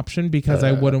be an option because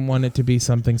I wouldn't want it to be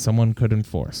something someone could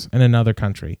enforce in another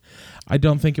country. I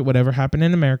don't think it would ever happen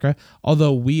in America,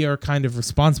 although we are kind of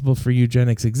responsible for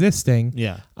eugenics existing.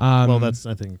 Yeah. Well, that's,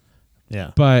 I think,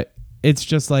 yeah. But it's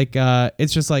just like, I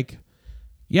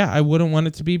wouldn't want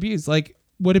it to be abused. Like,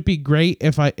 would it be great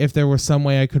if there was some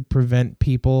way I could prevent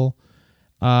people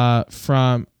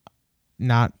from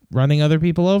not running other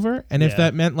people over? And if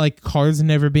that meant like cars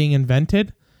never being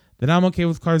invented, then I'm okay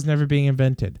with cars never being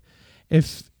invented.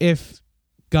 If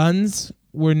guns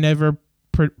were never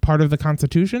part of the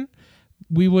Constitution,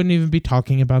 we wouldn't even be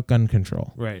talking about gun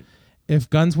control. Right. If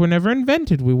guns were never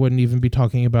invented, we wouldn't even be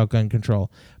talking about gun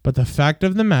control. But the fact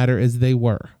of the matter is they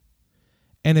were.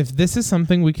 And if this is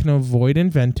something we can avoid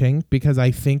inventing, because I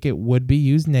think it would be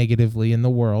used negatively in the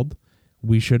world,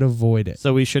 we should avoid it.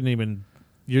 So we shouldn't even...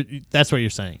 that's what you're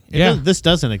saying. This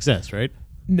doesn't exist, right?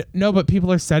 No, but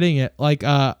people are studying it. Like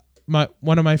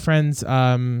one of my friends...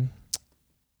 oh,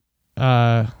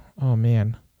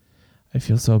 man. I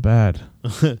feel so bad.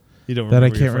 You don't that I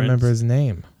can't remember his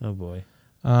name. Oh, boy.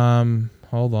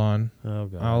 Hold on. Oh,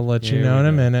 God. I'll let you know in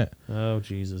a minute. Oh,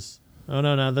 Jesus. Oh,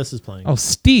 no, this is playing. Oh,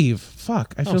 Steve.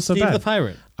 Fuck, I feel so bad. Steve the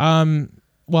Pirate.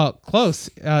 Well, close.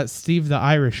 Steve the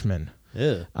Irishman.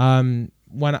 Yeah.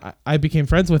 When I became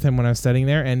friends with him when I was studying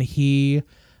there, and he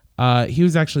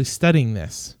was actually studying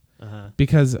this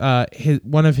because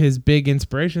one of his big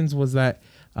inspirations was that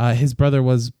his brother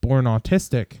was born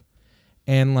autistic,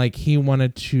 and like he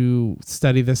wanted to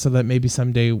study this so that maybe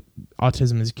someday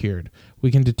autism is cured.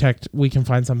 We can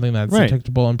find something that's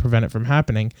detectable and prevent it from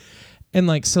happening. And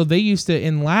like, so they used to,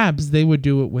 in labs, they would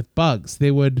do it with bugs.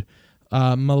 They would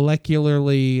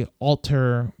molecularly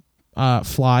alter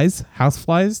house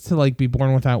flies to like be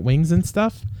born without wings and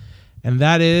stuff. And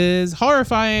that is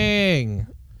horrifying.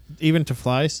 Even to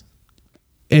flies?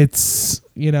 It's,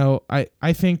 I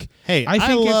think... Hey,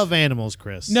 I love animals,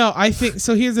 Chris. No, I think...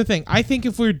 So here's the thing. I think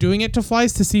if we're doing it to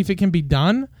flies to see if it can be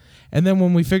done, and then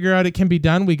when we figure out it can be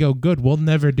done, we go, good, we'll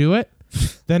never do it,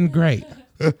 then great.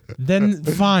 Then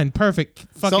fine, perfect.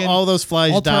 So all those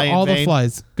flies die in all vain? The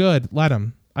flies. Good, let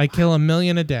them. I kill 1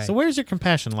 million a day. So where's your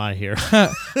compassion lie here?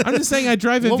 I'm just saying I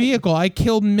drive a vehicle. I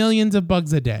kill millions of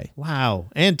bugs a day. Wow.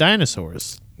 And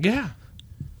dinosaurs. Yeah.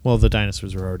 Well, the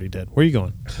dinosaurs were already dead. Where are you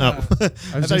going? Oh,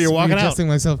 I thought you were walking out. Adjusting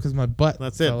myself because my butt.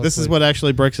 That's it. This is what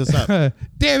actually breaks us up.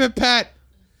 Damn it, Pat.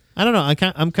 I don't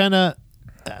know. I'm kind of...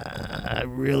 I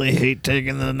really hate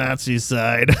taking the Nazi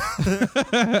side,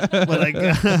 but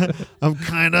I'm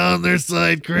kind of on their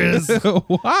side, Chris.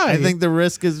 Why? I think the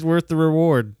risk is worth the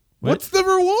reward. What's the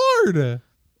reward?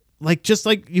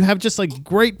 You have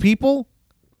great people,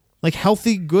 like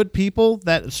healthy, good people,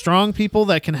 strong people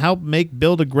that can help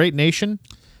build a great nation.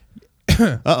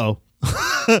 Uh-oh.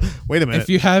 Wait a minute. If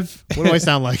you have, what do I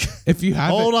sound like? If you have,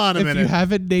 hold on a minute. If you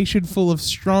have a nation full of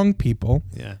strong people,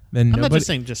 then I'm nobody, not just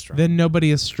saying just strong. Then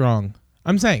nobody is strong.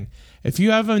 I'm saying if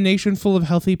you have a nation full of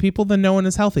healthy people, then no one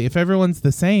is healthy. If everyone's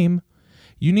the same,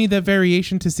 you need that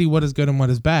variation to see what is good and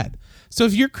what is bad. So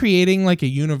if you're creating like a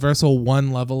universal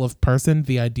one level of person,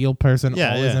 the ideal person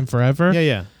always and forever,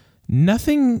 yeah,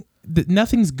 nothing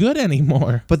nothing's good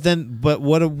anymore. But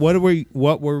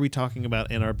what were we talking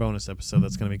about in our bonus episode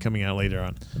that's going to be coming out later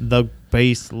on? The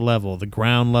base level, the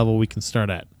ground level we can start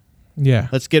at. Yeah.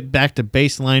 Let's get back to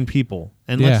baseline people,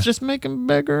 and let's just make them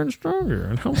bigger and stronger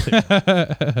and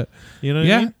healthier. You know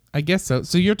what I mean? I guess so.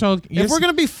 So you're talking. If we're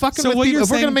going to be fucking with people, if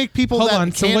we're going to make people hold that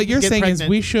on. can't So what you're get saying pregnant, is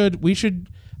we should.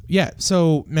 Yeah.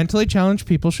 So mentally challenged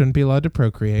people shouldn't be allowed to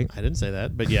procreate. I didn't say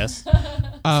that, but yes.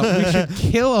 We should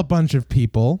kill a bunch of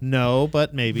people. No,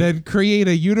 but maybe. Then create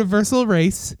a universal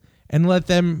race and let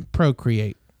them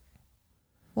procreate.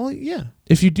 Well, yeah.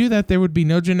 If you do that, there would be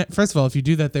no genetic. First of all, if you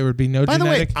do that, there would be no By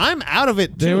genetic. the way, I'm out of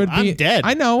it too. There would I'm be, dead.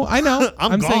 I know.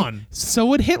 I'm saying, gone. so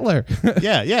would Hitler.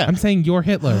 Yeah. I'm saying you're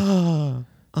Hitler.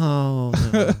 Oh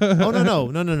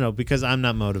no, because I'm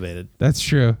not motivated. That's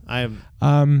true. I'm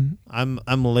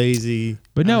lazy.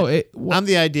 But no, I'm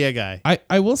the idea guy.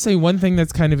 I will say one thing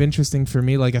that's kind of interesting for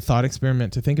me, like a thought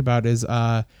experiment to think about, is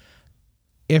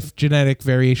if genetic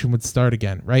variation would start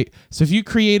again, right? So if you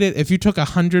took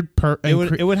 100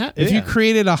 if you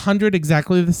created 100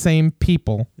 exactly the same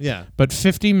people, but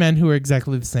 50 men who are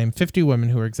exactly the same, 50 women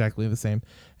who are exactly the same,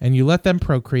 and you let them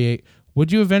procreate, would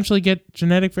you eventually get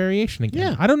genetic variation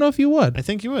again? Yeah. I don't know if you would. I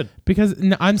think you would. Because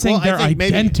I'm saying they're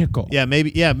identical.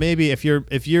 Maybe if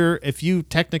you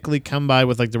technically come by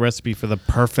with like the recipe for the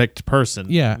perfect person.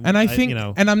 Yeah, and I think,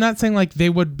 and I'm not saying like they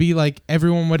would be like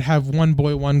everyone would have one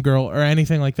boy, one girl, or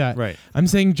anything like that. Right. I'm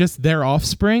saying just their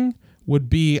offspring would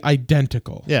be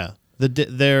identical. Yeah.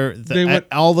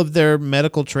 All of their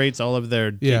medical traits, all of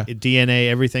their DNA,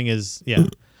 everything is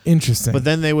interesting. But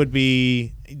then wouldn't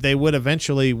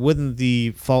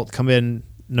the fault come in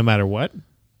no matter what?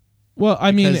 Well,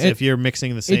 I mean, if you're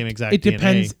mixing the same exact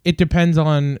DNA. It depends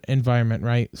on environment,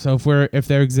 right? So if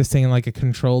they're existing in like a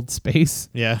controlled space,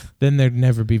 then there'd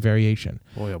never be variation.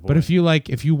 Boy, oh boy. But if you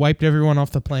wiped everyone off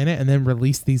the planet and then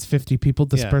released these 50 people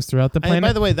dispersed throughout the planet,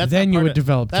 by the way, then you would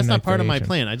develop. That's not part variation. of my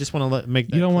plan. I just want to make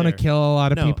that you don't clear. want to kill a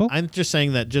lot of people. I'm just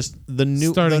saying that just the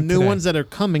new ones that are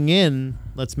coming in,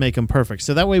 let's make them perfect.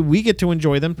 So that way we get to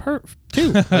enjoy them too.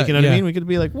 Like, you know what I mean? We could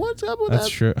be like, what's up with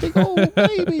that big old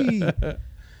baby?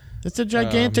 It's a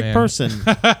gigantic person.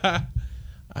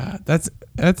 That's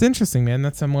interesting, man.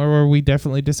 That's somewhere where we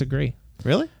definitely disagree.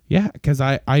 Really? Yeah, because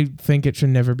I think it should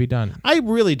never be done. I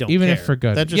really don't Even care. if for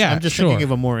good. I'm just thinking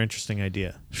of a more interesting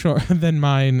idea. Sure. Than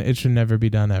mine, it should never be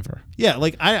done ever. Yeah,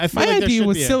 like I feel my like idea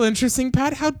was still interesting,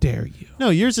 Pat. How dare you? No,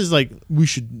 yours is like, we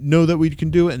should know that we can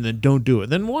do it and then don't do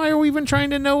it. Then why are we even trying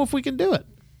to know if we can do it?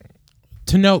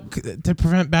 To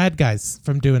prevent bad guys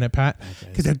from doing it, Pat.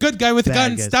 Because a good guy with a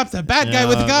gun stops a bad guy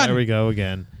with a gun. There we go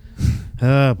again.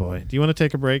 Oh boy, do you want to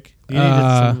take a break? You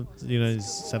need to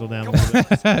settle down a little bit.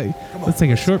 Let's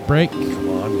take a short break. Come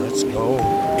on, let's go.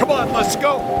 Come on, let's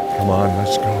go. Come on,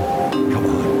 let's go. Come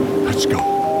on, let's go.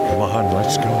 Come on,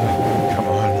 let's go.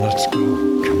 Come on, let's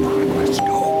go. Come on, let's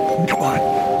go. Come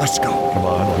on, let's go. Come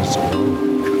on, let's go.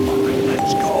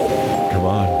 Come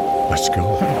on, let's go. Come on, let's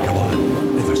go. Come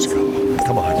on, let's go.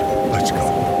 Come on, let's go.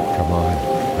 Come on,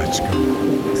 let's go.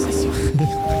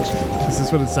 Is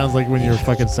this what it sounds like when you're a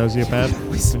fucking sociopath?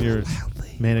 When you're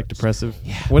manic depressive?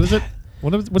 Yeah. What is it?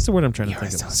 What's the word I'm trying to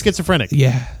think of? Schizophrenic.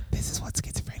 Yeah, this is what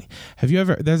schizophrenia. Have you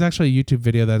ever? There's actually a YouTube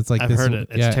video that's like I've this. heard it.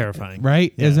 It's terrifying,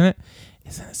 right? Yeah. Isn't it?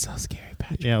 Isn't it so scary,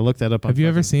 Patrick? Yeah, look that up. Have you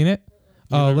ever seen it?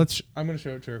 Oh, never? I'm gonna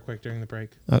show it to her quick during the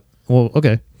break. Well,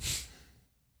 okay.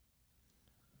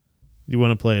 You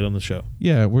want to play it on the show?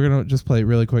 Yeah, we're gonna just play it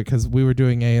really quick because we were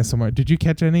doing ASMR. Did you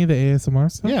catch any of the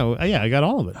ASMR stuff? Yeah, I got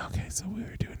all of it. Okay, so we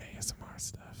were doing ASMR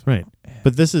stuff. Right.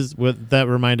 But this is what that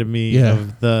reminded me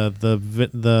of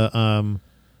the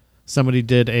somebody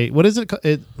did what is it,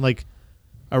 like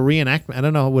a reenactment? I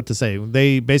don't know what to say.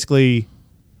 They basically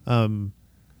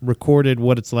recorded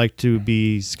what it's like to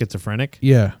be schizophrenic.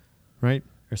 Yeah. Right?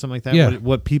 Or something like that. Yeah.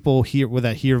 What people hear,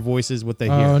 hear voices, what they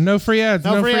hear. Oh, no free ads.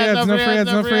 No free ads. No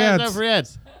free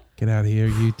ads. Get out of here,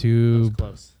 That YouTube. was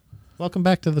close. Welcome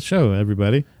back to the show,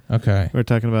 everybody. Okay. We're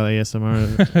talking about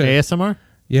ASMR. ASMR?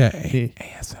 Yeah.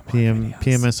 ASMR. videos.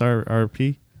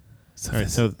 PMSRP. So All right,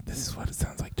 so this is what it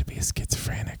sounds like to be a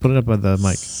schizophrenic. put it up on the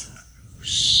mic.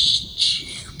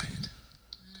 Stupid.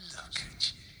 Look at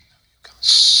you.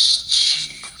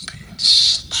 Stupid.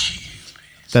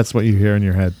 That's what you hear in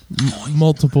your head.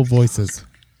 Multiple voices.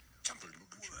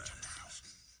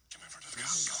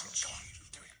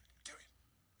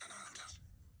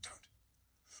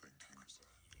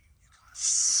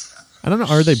 I don't know.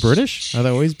 Are they British? Are they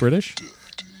always British?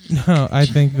 No, I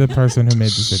think the person who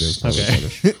made this video is probably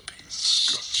British.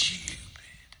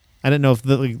 I didn't know if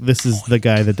this is the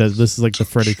guy that does. This is like the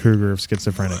Freddy Krueger of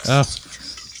schizophrenics. Oh.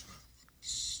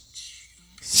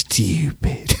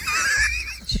 Stupid.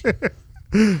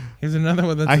 Here's another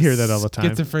one. That's I hear that all the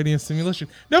time. Schizophrenia simulation.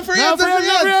 No free No, ads.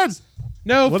 free ads.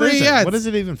 No What free is it? ads. What is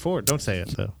it even for? Don't say it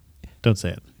though. Don't say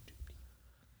it.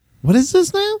 What is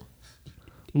this now?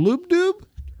 Loob doob?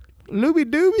 Looby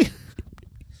dooby?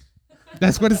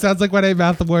 That's what it sounds like when I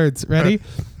mouth the words. Ready?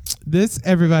 This,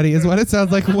 everybody, is what it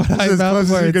sounds like when I mouth the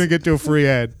You're words. gonna get to a free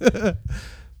ad.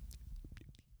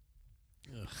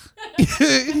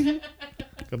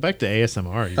 Go back to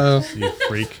ASMR, you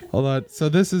freak. Hold on. So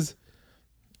this is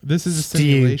a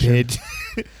simulation.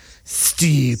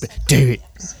 Stupid. Do it.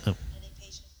 Oh.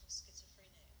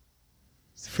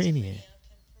 Schizophrenia.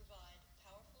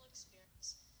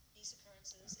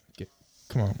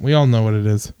 Come on, we all know what it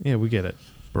is. Yeah, we get it.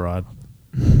 Broad.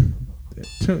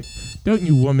 Don't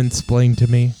you woman-splain to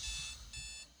me.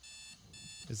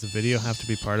 Does the video have to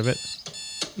be part of it?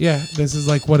 Yeah, this is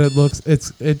like what it looks.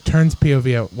 It turns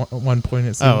POV at one point.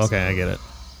 It seems. Oh, okay, I get it.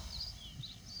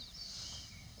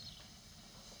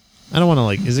 I don't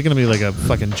want to is it going to be like a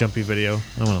fucking jumpy video?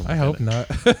 I hope not.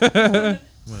 I'm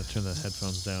going to turn the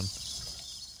headphones down.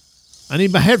 I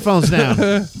need my headphones down.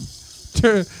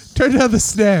 Turn down the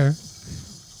snare.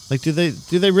 Like, do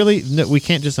they really? No, we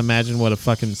can't just imagine what a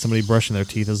fucking somebody brushing their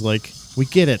teeth is like. We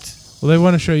get it. Well, they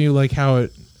want to show you like how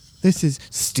it. This is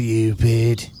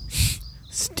stupid.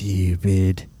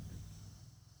 Stupid.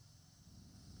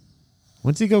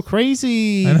 Once he go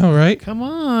crazy? I know, right? Come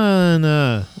on.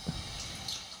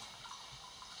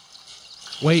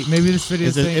 Wait, maybe this video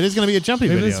It is going to be a jumpy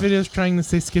maybe video. this video is trying to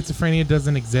say schizophrenia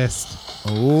doesn't exist.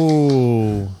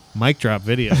 Oh, mic drop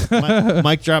video.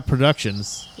 Mic drop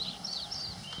productions.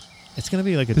 It's going to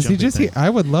be like a Does jumpy he just thing. hear? I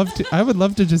would love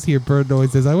to just hear bird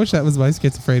noises. I wish that was my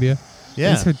schizophrenia.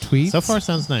 Yeah. These are tweets. So far,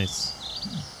 sounds nice.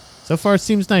 So far, it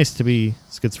seems nice to be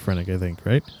schizophrenic, I think,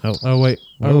 right? Oh wait,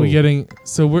 are Whoa. we getting?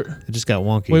 So we're. It just got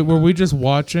wonky. Wait, were we just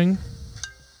watching?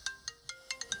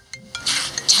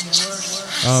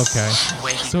 Okay.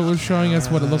 So it was showing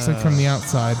us what it looks like from the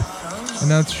outside, and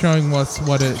now it's showing us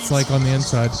what it's like on the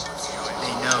inside.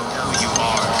 They know who you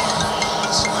are.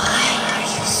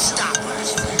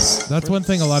 That's one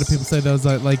thing a lot of people say. Those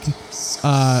like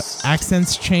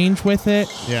accents change with it,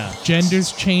 Yeah.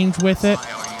 genders change with it,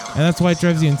 and that's why it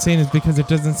drives you insane. Is because it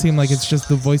doesn't seem like it's just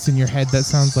the voice in your head that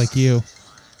sounds like you.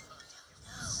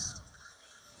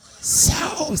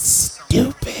 So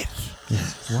stupid.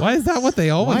 Why is that what they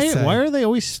always say? Why are they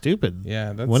always stupid?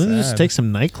 Yeah, that's Why don't you just sad. take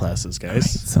some night classes,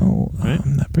 guys? So Right?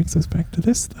 that brings us back to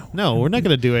this, though. No, we're not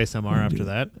going to do ASMR after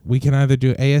that. We can either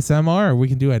do ASMR or we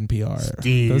can do NPR.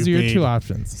 Those are your Stupid. two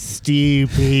options.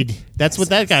 Stupid. That's what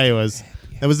that guy was.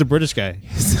 That was the British guy.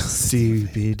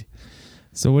 Stupid.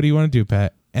 So what do you want to do,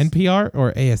 Pat? NPR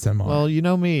or ASMR? Well, you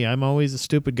know me. I'm always a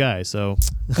stupid guy, so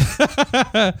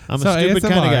I'm So a stupid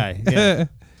kind of ASMR. guy. Yeah.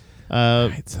 All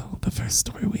right, so the first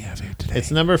story we have here today.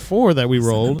 It's number 4 that we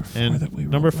rolled, and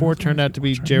number 4 turned out to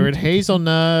be Jared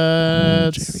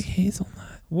Hazelnuts. Jerry Hazelnut.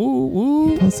 Woo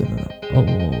woo. Posted it up. Oh. You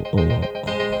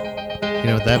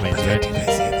know what that means, Do right? you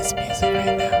guys hear this music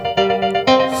right now?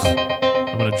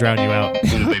 I'm gonna drown you out.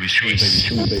 Baby sweet. I'm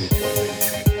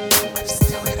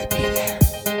still gonna be there.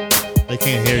 They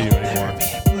can't hear you anymore. Be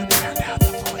able to drown out the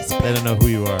voice. They don't know who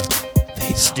you are.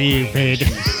 Stupid.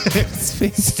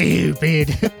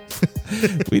 Stupid.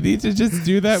 We need to just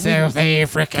do that. South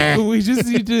Africa. We just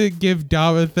need to give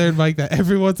Dom a third mic that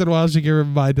every once in a while she can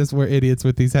remind us we're idiots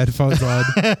with these headphones on.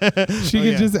 She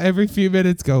can yeah. just every few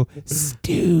minutes go,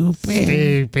 stupid.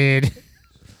 Stupid.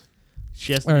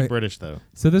 She has to All be right. British, though.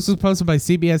 So this was posted by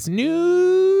CBS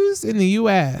News in the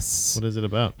U.S. What is it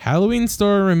about? Halloween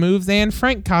store removes Anne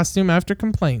Frank costume after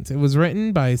complaints. It was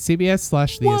written by CBS /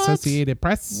 the What? Associated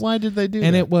Press. Why did they do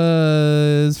And that? it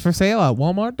was for sale at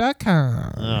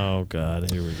Walmart.com. Oh, God.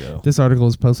 Here we go. This article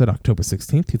was posted October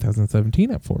 16th,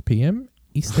 2017 at 4 p.m.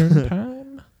 Eastern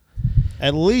Time.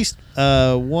 At least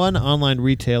one online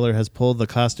retailer has pulled the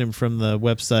costume from the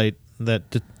website that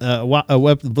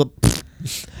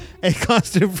a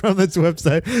costume from its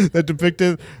website that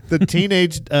depicted the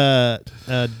teenage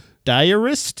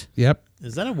diarist. Yep.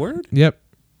 Is that a word? Yep.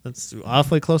 That's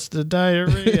awfully close to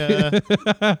diarrhea.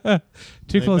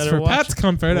 Too They close better for watch Pat's it.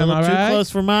 comfort, A am little I too right? close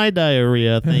for my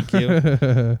diarrhea, thank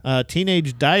you.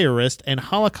 Teenage diarist and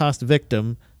Holocaust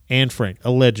victim Anne Frank,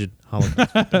 alleged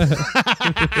Holocaust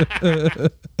victim.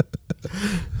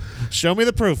 Show me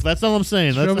the proof. That's all I'm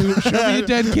saying. Show me a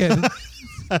dead kid.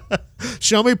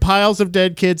 Show me piles of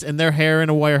dead kids and their hair in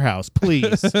a warehouse,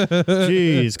 please.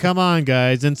 Jeez, come on,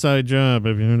 guys. Inside job.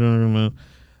 If you're talking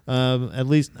about, at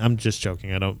least I'm just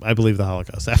joking. I believe the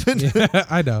Holocaust happened. Yeah,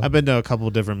 I know. I've been to a couple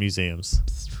of different museums.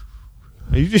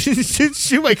 Are you just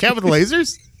shoot my cat with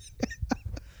lasers?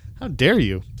 How dare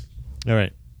you? All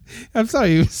right. I'm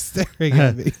sorry, you were staring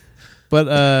at me. But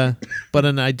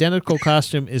an identical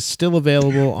costume is still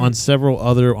available on several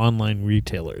other online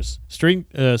retailers.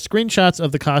 Screenshots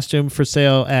of the costume for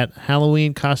sale at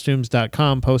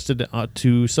HalloweenCostumes.com posted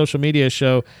to social media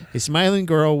show a smiling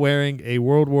girl wearing a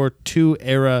World War II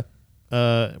era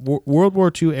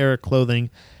clothing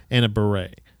and a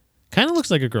beret. Kind of looks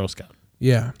like a Girl Scout.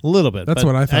 Yeah. A little bit. That's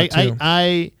what I thought too.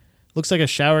 I looks like a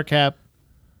shower cap.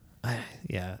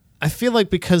 Yeah. I feel like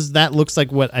because that looks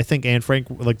like what I think Anne Frank,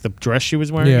 like the dress she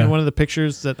was wearing in one of the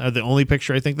pictures that are the only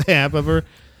picture I think they have of her.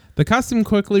 The costume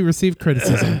quickly received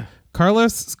criticism.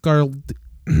 Carlos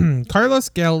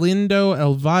Galindo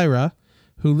Elvira,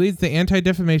 who leads the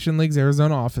Anti-Defamation League's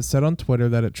Arizona office, said on Twitter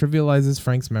that it trivializes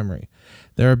Frank's memory.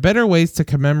 There are better ways to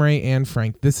commemorate Anne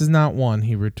Frank. This is not one,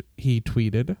 he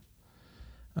tweeted.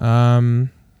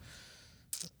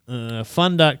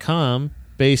 Fun.com,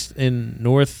 based in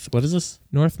North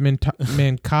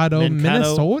Mankato,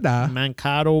 Minnesota.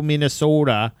 Mankato,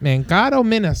 Minnesota. Mankato,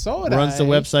 Minnesota. Runs the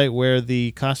website where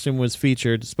the costume was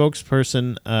featured.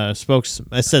 Spokesperson,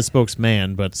 it says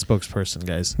spokesman, but spokesperson,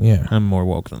 guys. Yeah. I'm more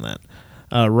woke than that.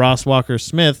 Ross Walker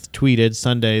Smith tweeted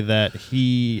Sunday that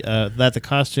that the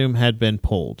costume had been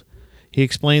pulled. He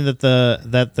explained that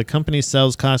the company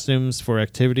sells costumes for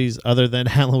activities other than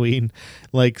Halloween,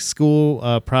 like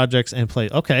school projects and play.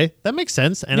 Okay, that makes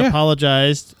sense. And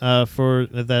apologized for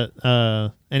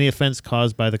that any offense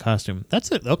caused by the costume.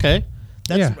 That's it. Okay,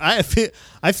 I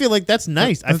feel like that's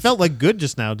nice. I felt like good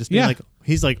just now. Just being like,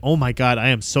 he's like, oh my God, I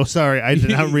am so sorry. I did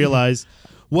not realize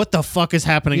what the fuck is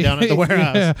happening down at the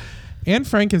warehouse. Yeah. Anne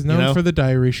Frank is known for the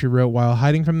diary she wrote while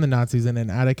hiding from the Nazis in an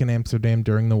attic in Amsterdam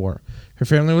during the war. Her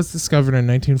family was discovered in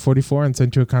 1944 and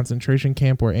sent to a concentration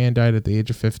camp where Anne died at the age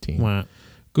of 15. Wow.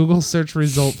 Google search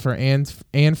result for Anne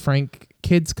Frank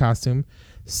kids costume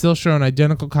still show an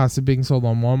identical costume being sold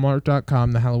on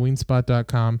Walmart.com,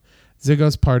 theHalloweenSpot.com,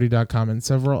 ZiggosParty.com, and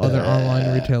several other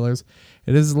online retailers.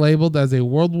 It is labeled as a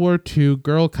World War II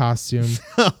girl costume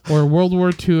or World War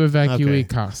II evacuee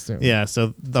costume. Yeah,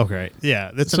 so, okay.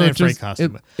 Yeah, it's an Anne Frank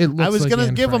costume. It looks I was like going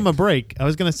to give him a break. I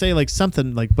was going to say, like,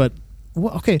 something, like, but,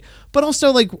 okay. But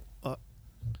also, like, all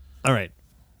right.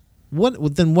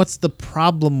 Then what's the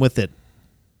problem with it?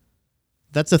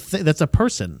 That's a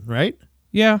person, right?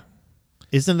 Yeah.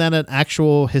 Isn't that an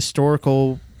actual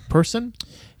historical person?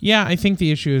 Yeah, I think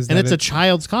the issue is that it's a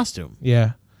child's costume.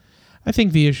 Yeah. I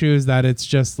think the issue is that it's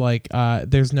just like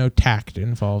there's no tact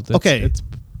involved.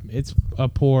 It's a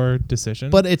poor decision.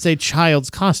 But it's a child's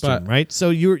costume, right?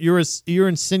 So you're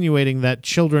insinuating that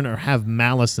children have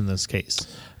malice in this case.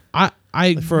 A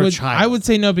child. I would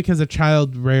say no, because a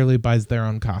child rarely buys their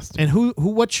own costume. And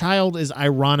what child is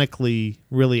ironically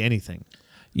really anything?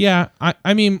 Yeah,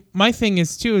 I mean, my thing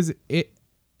is too is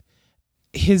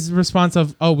his response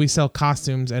of, oh, we sell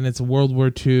costumes and it's a World War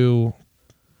II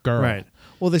girl. Right.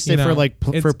 Well, they say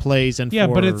for plays and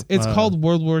but it's called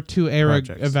World War II era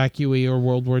projects. Evacuee or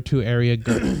World War II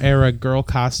era girl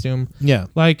costume. Yeah.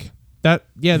 Like that.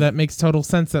 Yeah, that makes total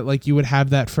sense that like you would have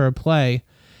that for a play.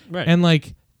 Right. And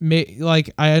like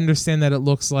I understand that it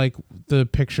looks like the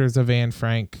pictures of Anne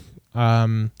Frank.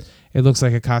 It looks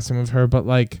like a costume of her, but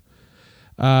like.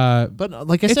 But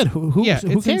like I said, who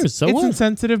cares? So it's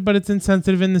insensitive, but it's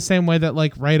insensitive in the same way that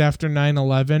like right after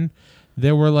 9/11,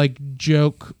 there were like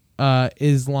joke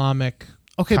Islamic.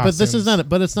 Okay, costumes. but this is not.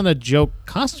 But it's not a joke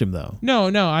costume though. No,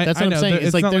 that's what I'm saying.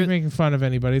 It's like not like making fun of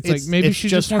anybody. It's like maybe she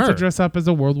just wants to dress up as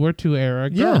a World War II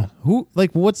era girl. Yeah. Who like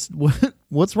what's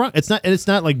wrong? It's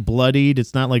not like bloodied.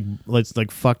 It's not like it's like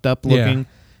fucked up looking. Yeah.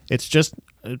 It's just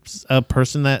a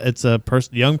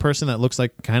young person that looks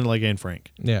like kind of like Anne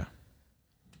Frank. Yeah.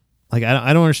 Like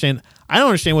I don't understand. I don't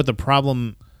understand what the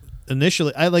problem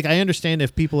initially. I understand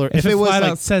if people are if it was flat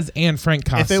like out says Anne Frank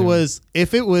costume.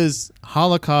 If it was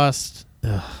Holocaust.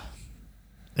 I'm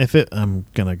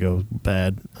gonna go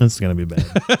bad. It's gonna be bad.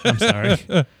 I'm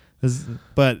sorry.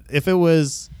 But if it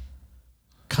was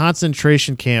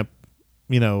concentration camp,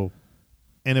 and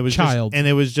it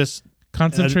was just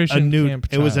concentration a nude. camp.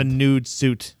 It was a nude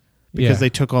suit because they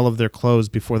took all of their clothes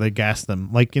before they gassed them.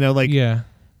 Yeah.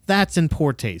 That's in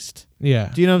poor taste.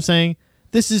 Yeah. Do you know what I'm saying?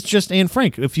 This is just Anne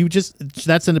Frank.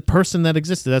 That's a person that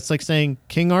existed. That's like saying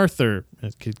King Arthur.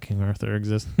 King Arthur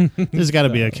exists. There's got to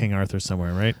be a King Arthur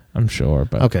somewhere, right? I'm sure,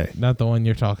 but okay, not the one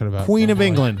you're talking about. Queen of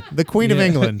England. The Queen of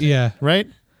England. Yeah. Right?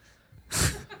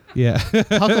 Yeah.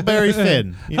 Huckleberry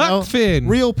Finn. Huck Finn.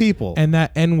 Real people. And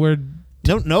that N-word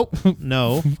Nope.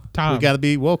 No. Tom. We got to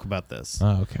be woke about this.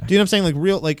 Oh, okay. Do you know what I'm saying? Like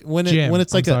real, like when Jim.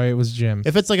 it's like I'm sorry, it was Jim.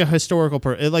 if it's like a historical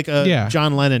like a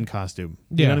John Lennon costume.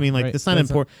 You know what I mean? Like right. it's not That's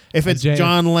important. If it's JF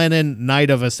John Lennon Night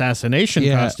of Assassination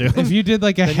costume, If you did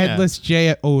like a Then, headless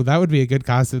that would be a good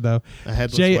costume though. A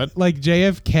headless what? Like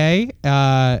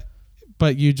JFK,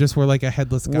 but you just were like a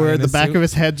headless guy. where in the a back suit. of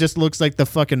his head just looks like the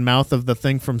fucking mouth of the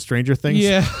thing from Stranger Things.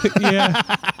 Yeah, yeah.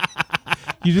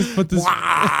 You just put this.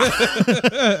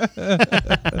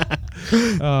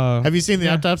 Have you seen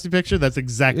the autopsy picture? That's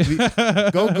exactly.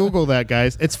 Go Google that,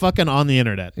 guys. It's fucking on the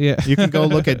internet. Yeah. You can go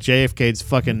look at JFK's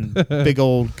fucking big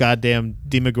old goddamn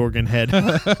Demogorgon head. All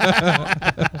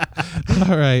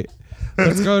right.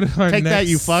 Let's go to our Take next that,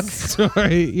 you fuck.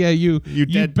 story. Yeah, you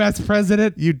dead- best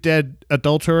president. You dead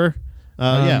adulterer.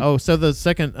 Oh, so the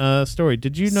second story.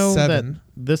 Did you know 7. that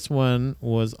this one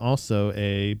was also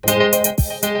a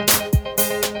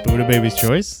Buddha Baby's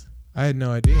Choice? I had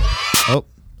no idea. Oh,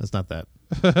 that's not that.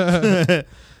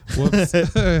 Whoops.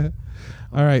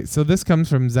 All right, so this comes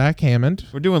from Zach Hammond.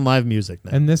 We're doing live music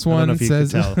now. And this I don't know one if you can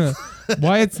says tell.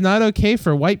 why it's not okay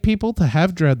for white people to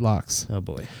have dreadlocks. Oh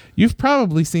boy. You've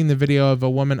probably seen the video of a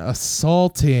woman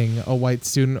assaulting a white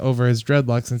student over his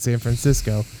dreadlocks in San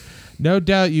Francisco. No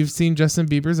doubt you've seen Justin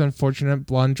Bieber's unfortunate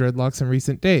blonde dreadlocks in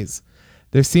recent days.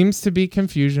 There seems to be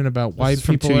confusion about why This is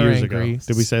from people 2 are years angry. ago.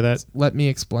 Did we say that? Let me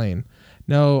explain.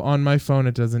 No, on my phone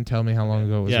it doesn't tell me how long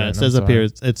ago it was Yeah, written. it says I'm up here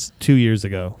sorry. it's 2 years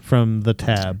ago from the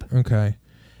tab. Okay.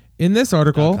 In this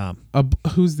article, .com.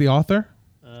 who's the author?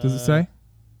 Does it say?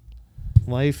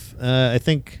 Life, I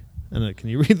think. I don't know, can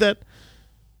you read that?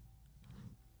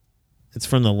 It's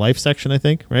from the life section, I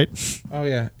think, right? Oh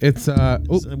yeah, it's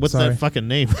What's sorry. that fucking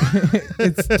name?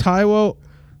 It's Taiwo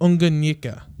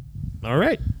Unganyika. All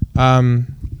right.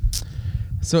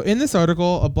 So in this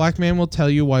article, a black man will tell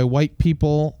you why white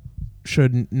people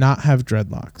should not have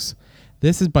dreadlocks.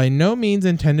 This is by no means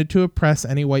intended to oppress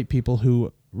any white people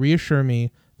who reassure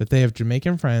me that they have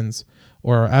Jamaican friends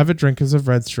or are avid drinkers of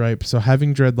Red Stripe, so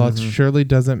having dreadlocks surely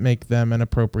doesn't make them an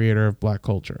appropriator of black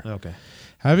culture. Okay.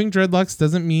 Having dreadlocks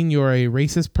doesn't mean you're a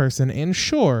racist person, and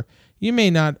sure, you may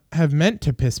not have meant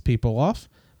to piss people off,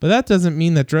 but that doesn't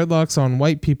mean that dreadlocks on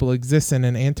white people exist in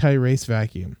an anti-race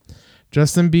vacuum.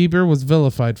 Justin Bieber was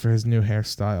vilified for his new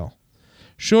hairstyle.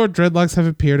 Sure, dreadlocks have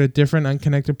appeared at different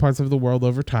unconnected parts of the world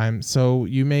over time, so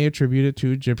you may attribute it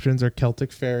to Egyptians or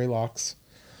Celtic fairy locks.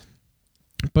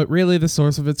 But really, the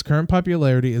source of its current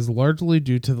popularity is largely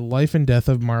due to the life and death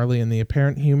of Marley and the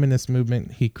apparent humanist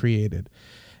movement he created.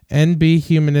 NB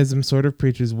humanism sort of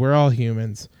preaches we're all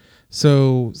humans,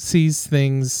 so sees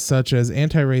things such as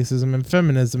anti-racism and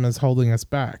feminism as holding us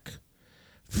back.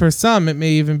 For some, it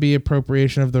may even be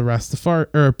appropriation of the Rastafari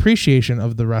or appreciation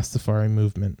of the Rastafari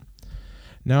movement.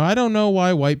 Now, I don't know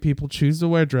why white people choose to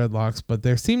wear dreadlocks, but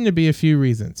there seem to be a few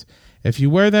reasons. If you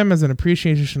wear them as an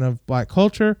appreciation of black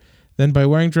culture, then by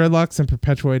wearing dreadlocks and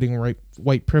perpetuating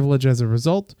white privilege as a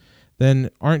result, then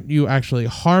aren't you actually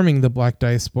harming the black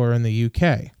diaspora in the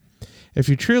UK? If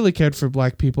you truly cared for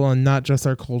black people and not just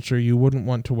our culture, you wouldn't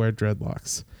want to wear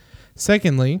dreadlocks.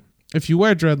 Secondly, if you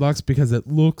wear dreadlocks because it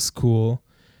looks cool,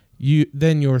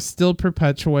 then you're still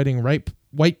perpetuating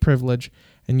white privilege,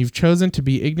 and you've chosen to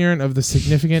be ignorant of the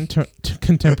significant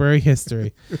contemporary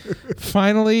history.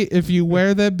 Finally, if you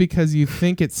wear them because you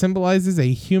think it symbolizes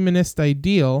a humanist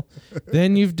ideal,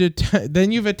 then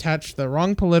you've attached the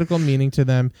wrong political meaning to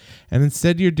them, and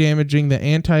instead you're damaging the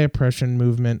anti-oppression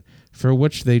movement for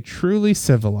which they truly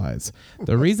civilize.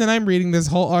 The reason I'm reading this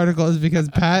whole article is because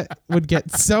Pat would get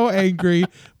so angry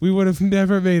we would have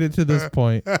never made it to this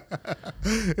point.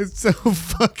 It's so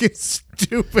fucking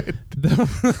stupid.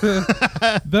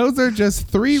 Those are just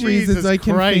 3 reasons Jesus I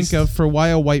can Christ. think of for why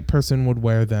a white person would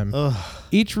wear them. Ugh.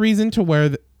 Each reason to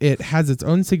wear it has its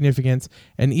own significance,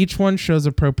 and each one shows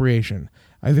appropriation,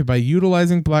 either by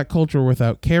utilizing black culture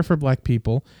without care for black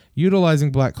people, utilizing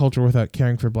black culture without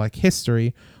caring for black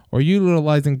history, or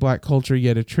utilizing black culture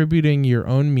yet attributing your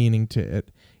own meaning to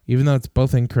it, even though it's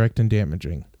both incorrect and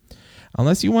damaging.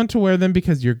 Unless you want to wear them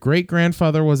because your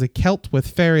great-grandfather was a Celt with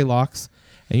fairy locks,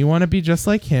 and you want to be just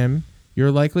like him,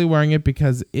 you're likely wearing it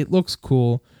because it looks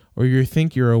cool, or you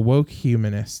think you're a woke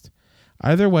humanist.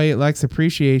 Either way, it lacks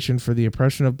appreciation for the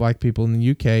oppression of black people in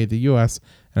the UK, the US,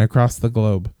 and across the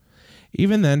globe.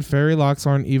 Even then, fairy locks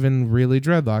aren't even really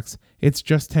dreadlocks. It's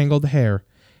just tangled hair.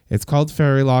 It's called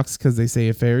fairy locks because they say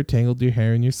a fairy tangled your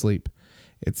hair in your sleep.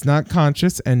 It's not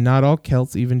conscious, and not all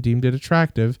Celts even deemed it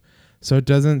attractive, so it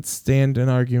doesn't stand an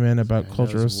argument about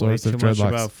cultural source of too much dreadlocks.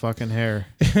 about fucking hair.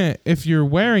 If you're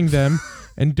wearing them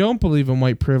and don't believe in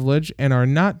white privilege and are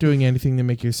not doing anything to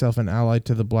make yourself an ally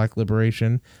to the black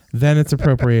liberation, then it's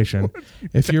appropriation.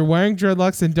 If you're wearing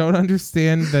dreadlocks and don't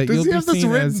understand that Does you'll he be have this seen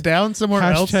written as down somewhere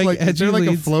else? hashtag Like, is there like a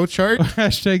edgy flow chart?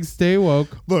 hashtag stay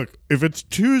woke. Look, if it's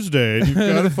Tuesday and you've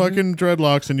got a fucking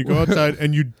dreadlocks and you go outside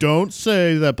and you don't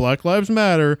say that Black Lives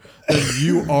Matter, then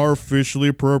you are officially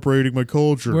appropriating my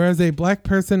culture. Whereas a black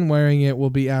person wearing it will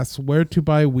be asked where to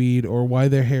buy weed or why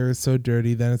their hair is so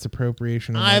dirty, then it's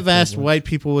appropriation. of I've white asked privilege. white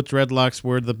people with dreadlocks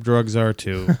where the drugs are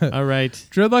too. All right.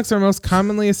 Dreadlocks are most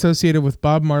commonly associated with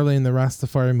Bob Marley and the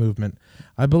Rastafari movement.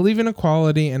 I believe in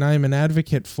equality and I am an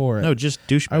advocate for it. No, just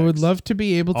douchebags. I would love to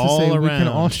be able to All say we can around.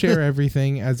 all share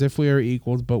everything as if we are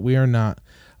equals, but we are not.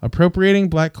 Appropriating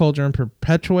black culture and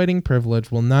perpetuating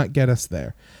privilege will not get us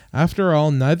there. After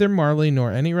all, neither Marley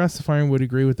nor any Rastafarian would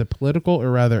agree with the political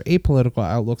or rather apolitical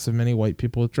outlooks of many white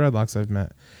people with dreadlocks I've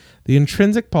met. The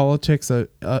intrinsic politics in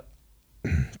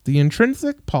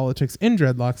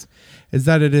dreadlocks is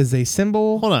that it is a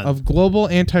symbol Hold on. of global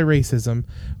anti-racism,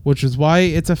 which is why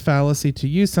it's a fallacy to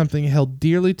use something held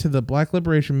dearly to the black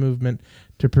liberation movement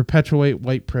to perpetuate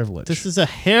white privilege. This is a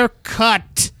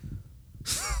haircut.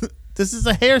 This is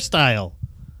a hairstyle.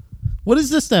 What is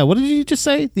this now? What did you just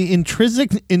say? The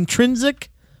intrinsic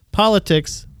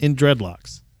politics in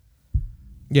dreadlocks.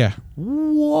 yeah.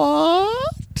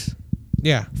 What?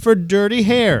 Yeah. For dirty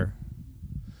hair.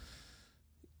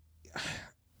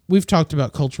 We've talked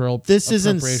about cultural This is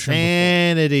appropriation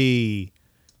insanity.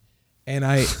 before.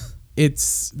 And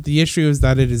it's the issue is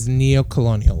that it is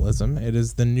neocolonialism. It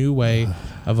is the new way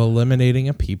of eliminating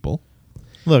a people.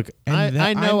 Look, And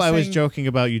I know I'm I was saying- joking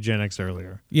about eugenics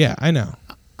earlier. Yeah, I know.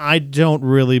 I don't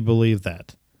really believe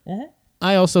that.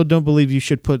 I also don't believe you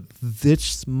should put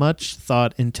this much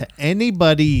thought into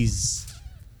anybody's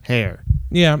hair,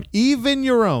 Yeah. even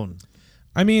your own.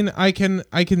 I mean, I can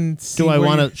see Do I where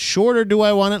want you- it short or do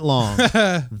I want it long?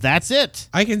 That's it.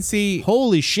 I can see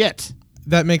Holy shit.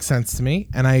 that makes sense to me,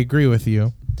 and I agree with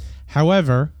you.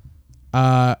 However,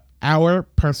 our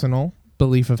personal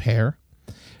belief of hair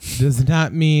does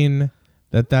not mean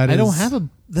that I is. don't have a.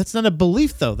 That's not a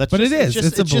belief though. That's But just, it is.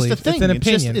 It's, just, a belief. Just a thing. It's an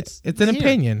opinion. It's It's an here.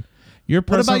 opinion. Your What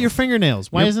personal, about your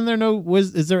fingernails? Why Your- isn't there no?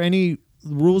 Is there any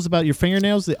rules about your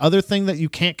fingernails? The other thing that you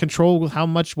can't control how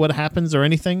much what happens or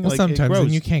anything. Well, Like, it sometimes grows.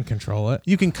 and you can't control it.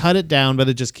 You can cut it down, but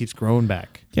it just keeps growing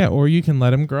back. Yeah, or you can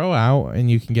let them grow out and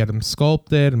you can get them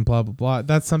sculpted and blah blah blah.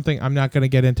 That's something I'm not going to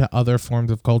get into other forms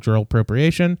of cultural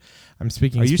appropriation. I'm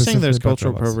speaking. Are you saying there's specifically about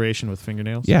cultural dreadlocks. appropriation with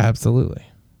fingernails? Yeah, absolutely.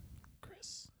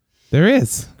 There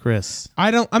is. Chris.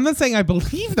 I'm not saying I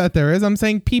believe that there is. I'm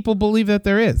saying people believe that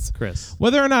there is. Chris.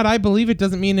 Whether or not I believe it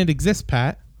doesn't mean it exists,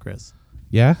 Pat. Chris.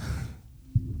 Yeah.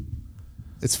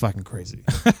 It's fucking crazy.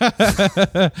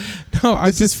 No, I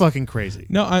This is just fucking crazy.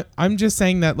 no. I'm just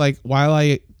saying that like while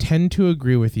I tend to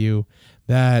agree with you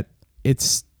that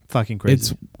it's Fucking crazy.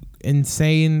 it's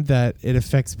insane that it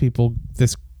affects people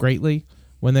this greatly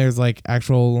when there's like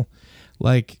actual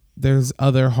like there's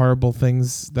other horrible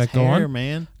things that go hair, on.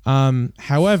 man.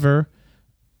 However,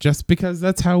 just because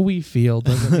that's how we feel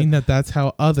doesn't mean that that's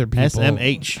how other people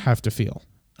SMH. have to feel.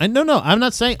 No. I'm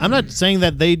not saying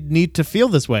that they need to feel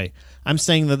this way. I'm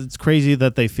saying that it's crazy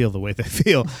that they feel the way they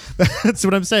feel. That's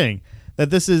what I'm saying.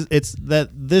 That this is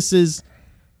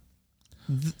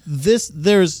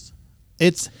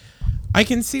I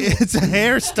can see it's a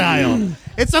hairstyle.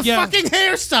 It's a Yeah. fucking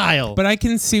hairstyle. but I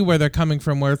can see where they're coming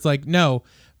from where it's like, no,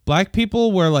 black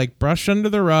people were like brushed under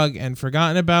the rug and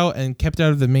forgotten about and kept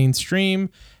out of the mainstream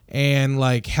and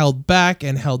like held back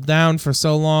and held down for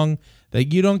so long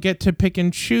that you don't get to pick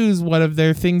and choose what of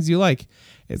their things you like.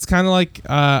 It's kind of like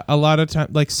a lot of time,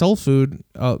 like soul food,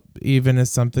 even is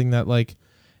something that like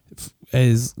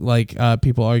is like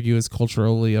people argue is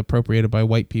culturally appropriated by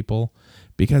white people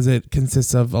because it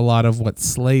consists of a lot of what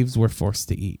slaves were forced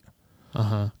to eat.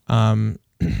 And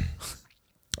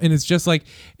it's just like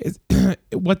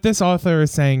what this author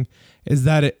is saying is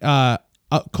that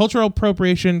cultural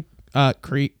appropriation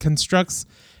constructs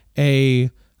a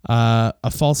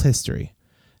false history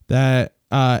that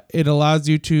it allows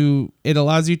you to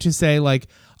say like,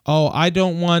 oh, I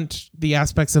don't want the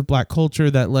aspects of black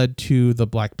culture that led to the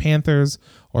Black Panthers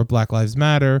or Black Lives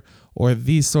Matter or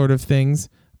these sort of things,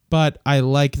 but I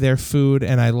like their food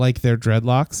and I like their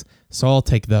dreadlocks, so I'll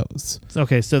take those.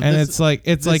 Okay, so And this, it's like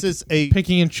this is a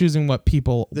picking and choosing what this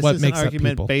makes is an up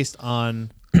argument people. based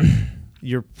on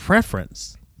your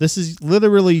preference. This is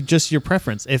literally just your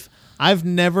preference. If I've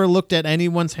never looked at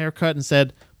anyone's haircut and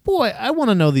said, "Boy, I want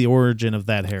to know the origin of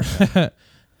that haircut."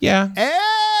 Yeah.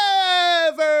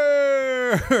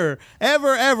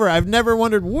 Ever. I've never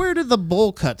wondered where did the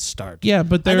bowl cut start. Yeah,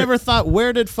 but I never thought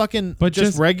where did fucking But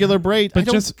just just- regular braid. but I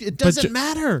don't, just- it but doesn't ju-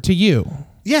 matter. To you.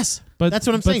 Yes, But- that's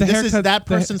what I'm but saying. the This is haircuts- that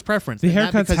the- person's preference. The and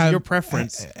not haircuts because have your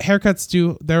preference. Haircuts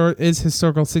do. There is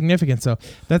historical significance. So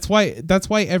that's why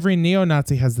every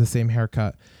neo-Nazi has the same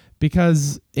haircut,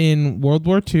 because in World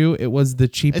War II it was the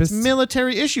cheapest. It's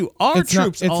military issue. Our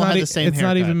troops all had the same It's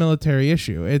haircut. not even military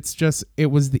issue. It's just it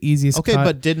was the easiest. Okay, cut.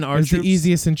 but didn't our it was troops- the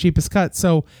easiest and cheapest cut?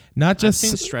 So not I've just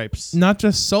seen stripes. not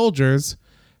just soldiers,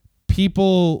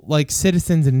 people like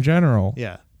citizens in general.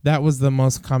 Yeah. That was the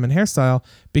most common hairstyle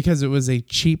because it was a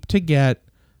cheap to get,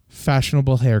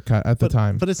 fashionable haircut at the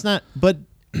time. But it's not. But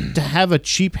to have a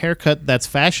cheap haircut that's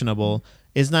fashionable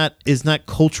is not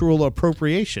cultural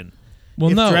appropriation.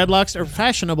 Well, if no. dreadlocks are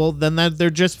fashionable, then they're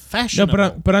just No,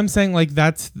 fashionable. but I'm saying like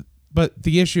that's. But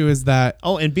the issue is that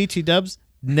Oh, and BT Dubs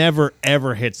never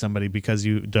ever hit somebody because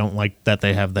you don't like that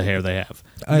they have the hair they have.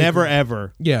 I Never agree.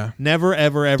 ever. yeah. Never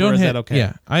ever ever Don't is hit- that okay?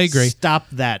 yeah, I agree. Stop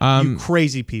that, you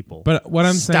crazy people. But what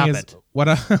I'm Stop saying it.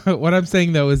 is what I'm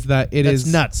saying though is that it That's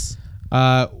is nuts.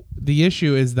 The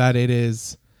issue is that it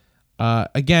is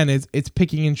again it's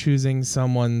picking and choosing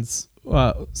someone's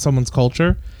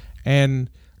culture, and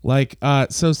like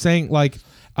so saying like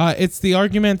it's the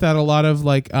argument that a lot of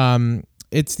like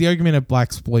it's the argument of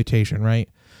blaxploitation, right?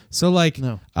 So like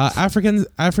No. African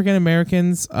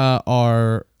Americans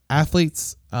are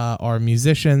athletes, are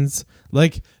musicians.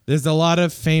 Like there's a lot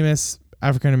of famous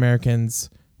African Americans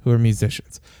who are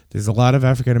musicians. There's a lot of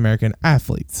African American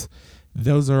athletes.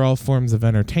 Those are all forms of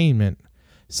entertainment.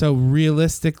 So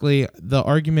realistically, the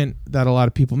argument that a lot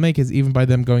of people make is even by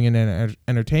them going into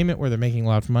entertainment where they're making a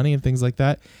lot of money and things like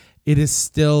that, it is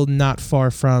still not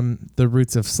far from the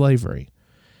roots of slavery.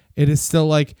 It is still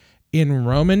like in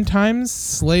Roman times,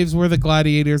 slaves were the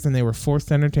gladiators and they were forced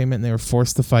to entertainment and they were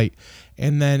forced to fight.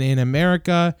 And then in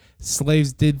America,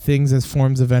 slaves did things as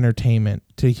forms of entertainment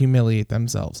to humiliate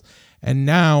themselves. And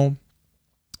now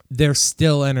they're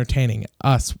still entertaining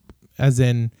us, as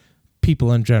in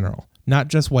people in general, not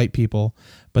just white people,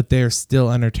 but they're still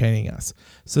entertaining us.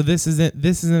 So this is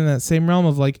in that same realm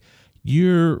of like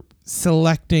you're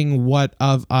selecting what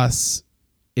of us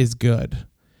is good,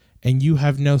 and you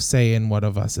have no say in what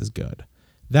of us is good.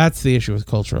 That's the issue with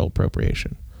cultural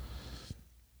appropriation.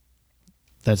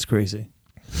 That's crazy.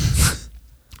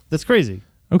 That's crazy.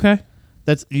 Okay.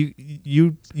 That's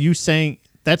you saying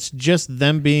that's just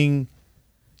them being.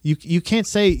 You can't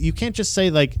just say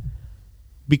like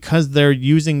because they're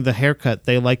using the haircut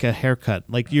they like a haircut.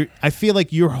 Like I feel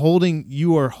like you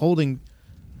are holding.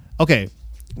 Okay,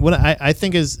 what I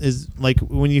think is like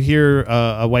when you hear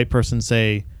a white person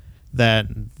say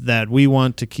that we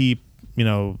want to keep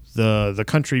the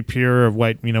country pure of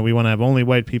white, we want to have only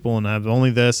white people and have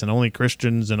only this and only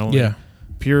Christians and only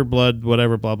pure blood,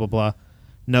 whatever, blah blah blah,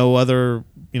 no other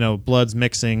bloods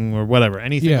mixing or whatever,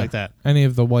 anything like that. Any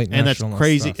of the white And that's nationalist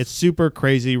crazy. stuff. It's super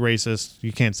crazy racist.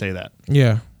 You can't say that.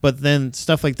 Yeah. But then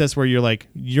stuff like this where you're like,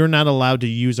 you're not allowed to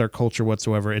use our culture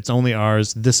whatsoever. It's only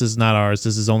ours. This is not ours.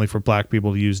 This is only for black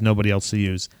people to use, nobody else to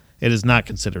use. It is not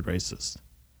considered racist.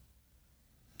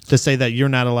 To say that you're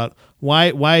not allowed.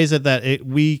 Why is it that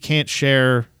we can't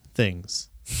share things?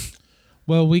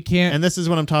 Well, we can't. And this is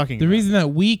what I'm talking The about. reason that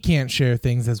we can't share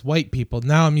things as white people,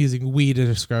 now I'm using we to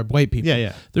describe white people. Yeah,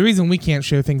 yeah. The reason we can't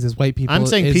share things as white people I'm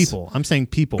saying is, people. I'm saying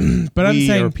people. But we I'm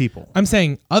saying are people. I'm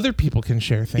saying other people can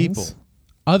share things. People.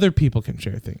 Other people can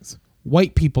share things.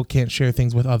 White people can't share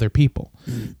things with other people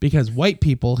because white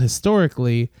people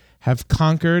historically have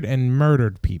conquered and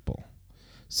murdered people.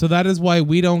 So that is why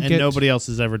we don't And get. nobody else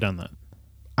has ever done that.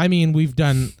 I mean, we've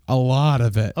done a lot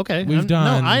of it. Okay. we've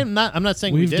done. No, I'm not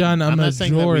saying We've we didn't. done a I'm not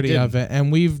saying that we majority didn't. of it,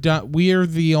 and we are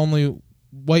the only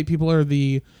white people are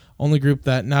the only group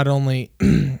that not only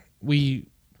we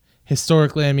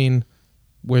historically, I mean,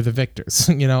 we're the victors.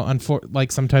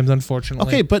 Like sometimes unfortunately.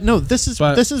 Okay, but no, this is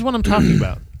what I'm talking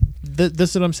about. This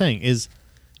is what I'm saying is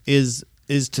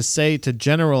to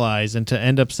generalize and to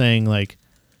end up saying like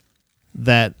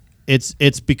that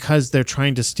it's because they're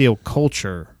trying to steal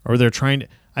culture or they're trying to.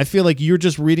 I feel like you're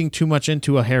just reading too much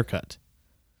into a haircut.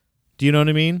 Do you know what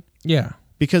I mean? Yeah.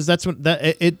 Because that's what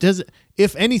it does.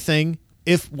 If anything,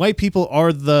 if white people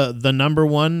are the number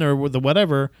one or the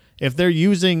whatever, if they're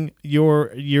using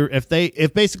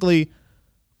if basically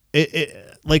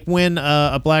like when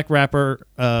a black rapper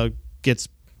gets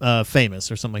famous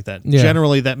or something like that,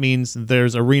 generally that means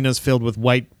there's arenas filled with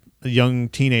white young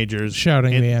teenagers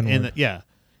shouting the N-word.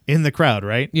 In the crowd,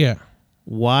 right? Yeah.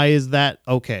 Why is that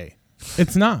okay?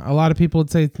 It's not. A lot of people would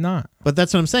say it's not. But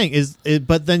that's what I'm saying.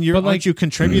 But then aren't you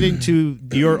contributing to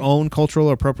your own cultural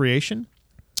appropriation?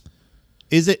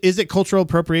 Is it cultural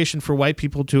appropriation for white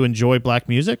people to enjoy black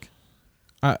music?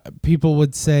 People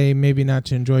would say maybe not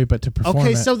to enjoy, but to perform.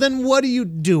 Okay, it. so then what are you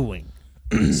doing?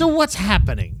 So what's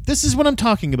happening? This is what I'm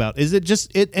talking about. Is it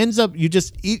just, it ends up, you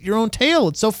just eat your own tail.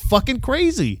 It's so fucking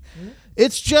crazy.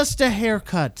 It's just a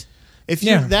haircut. If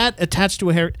you're that attached to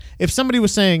a hair, if somebody had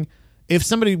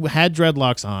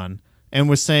dreadlocks on and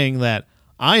was saying that,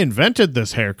 I invented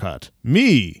this haircut,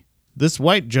 me, this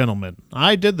white gentleman,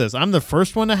 I did this, I'm the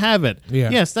first one to have it. Yeah.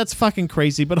 Yes, that's fucking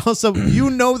crazy, but also you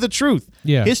know the truth.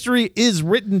 Yeah. History is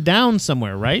written down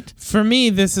somewhere, right? For me,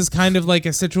 this is kind of like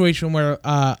a situation where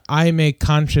I'm a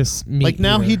conscious meat Like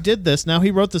now eater. he did this, now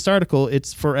he wrote this article,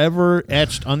 it's forever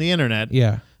etched on the internet.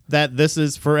 Yeah. That this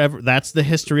is forever. That's the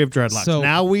history of dreadlocks. So,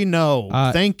 now we know.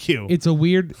 Thank you. It's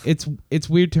weird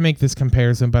to make this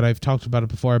comparison, but I've talked about it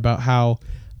before about how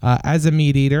as a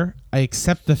meat eater, I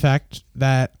accept the fact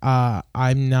that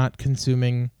I'm not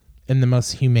consuming in the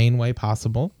most humane way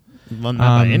possible. Well,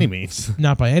 not by any means.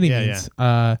 Not by any means.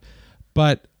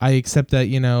 But I accept that,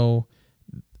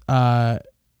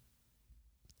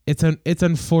 it's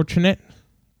unfortunate,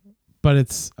 but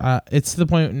it's to the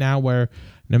point now where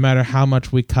no matter how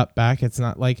much we cut back, it's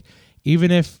not like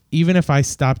even if I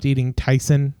stopped eating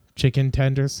Tyson chicken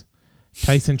tenders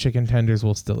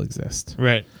will still exist.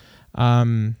 Right.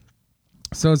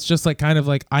 So it's just like kind of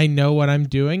like I know what I'm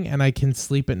doing and I can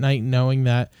sleep at night knowing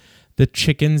that the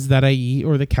chickens that I eat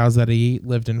or the cows that I eat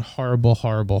lived in horrible,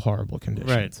 horrible, horrible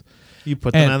conditions. Right. You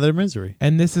put them out of their misery.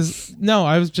 And this is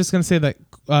I was just gonna say that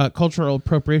cultural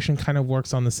appropriation kind of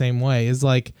works on the same way. Is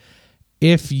like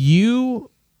if you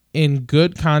in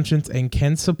good conscience and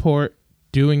can support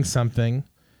doing something,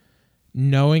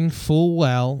 knowing full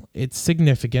well its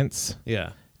significance,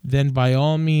 then by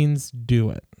all means do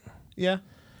it. Yeah.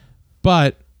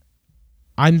 But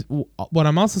what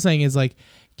I'm also saying is like,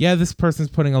 yeah, this person's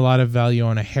putting a lot of value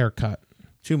on a haircut.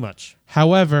 Too much.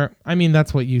 However, I mean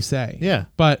that's what you say. Yeah.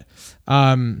 But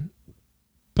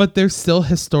there's still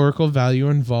historical value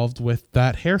involved with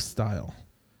that hairstyle.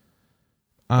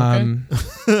 And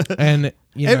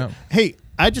hey,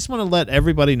 I just want to let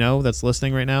everybody know that's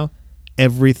listening right now,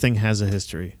 everything has a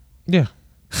history. Yeah.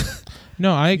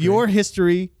 No, I agree. Your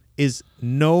history is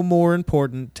no more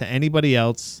important to anybody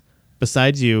else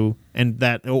besides you and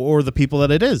that or the people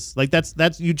that it is. Like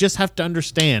that's you just have to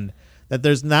understand that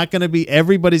there's not going to be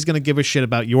everybody's going to give a shit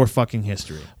about your fucking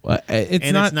history. Well,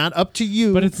 it's not up to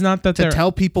you. But it's not that to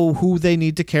tell people who they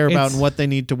need to care about and what they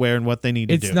need to wear and what they need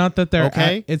to do. It's not that they're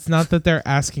okay. It's not that they're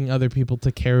asking other people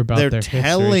to care about they're their history.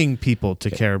 They're telling people to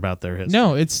care about their history.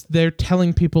 No, they're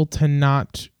telling people to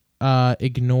not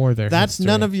ignore their That's history.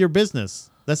 none of your business.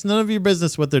 That's none of your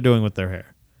business what they're doing with their hair.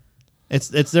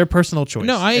 It's their personal choice.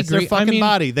 No, I agree. It's their fucking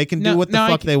body. They can do what the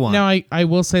fuck they want. Now, I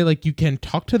will say, like, you can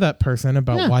talk to that person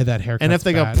about why that haircut's and if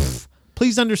they bad. go,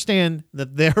 please understand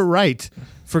that they're right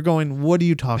for going, what are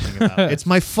you talking about? It's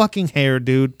my fucking hair,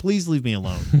 dude. Please leave me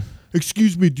alone.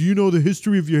 Excuse me, do you know the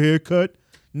history of your haircut?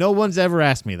 No one's ever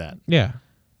asked me that. Yeah.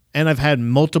 And I've had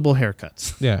multiple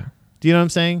haircuts. Yeah. Do you know what I'm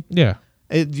saying? Yeah.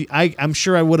 I'm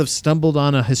sure I would have stumbled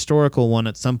on a historical one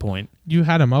at some point. You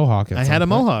had a mohawk. I had a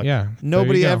mohawk. Yeah.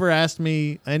 Nobody ever asked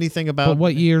me anything about. But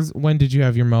what years? When did you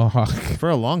have your mohawk? For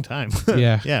a long time.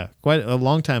 Yeah. Yeah. Quite a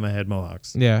long time I had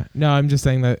mohawks. Yeah. No, I'm just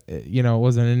saying that it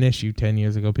wasn't an issue 10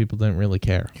 years ago. People didn't really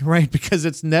care. Right, because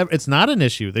it's not an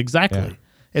issue. Exactly. Yeah.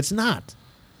 It's not.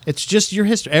 It's just your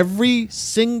history. Every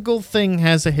single thing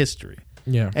has a history.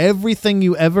 Yeah. Everything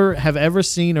you have ever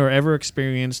seen or ever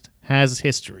experienced has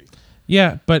history.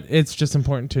 Yeah, but it's just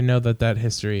important to know that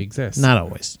history exists. Not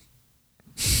always.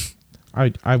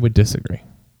 I would disagree.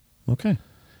 Okay.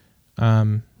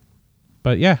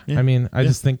 But yeah. I mean, I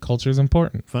just think culture is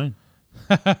important. Fine.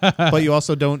 But you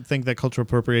also don't think that cultural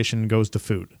appropriation goes to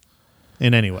food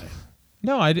in any way.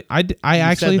 No, I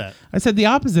actually said that. I said the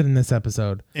opposite in this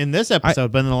episode. In this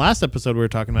episode, but in the last episode we were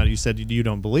talking about it, you said you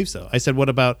don't believe so. I said, what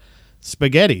about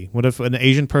spaghetti? What if an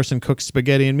Asian person cooks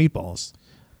spaghetti and meatballs?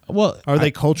 Well, are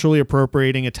they culturally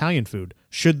appropriating Italian food?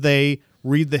 Should they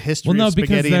read the history of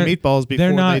spaghetti and meatballs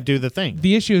before they do the thing?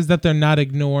 The issue is that they're not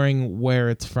ignoring where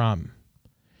it's from.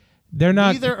 They're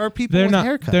not. Neither are people with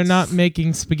haircuts. They're not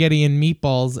making spaghetti and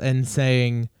meatballs and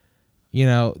saying,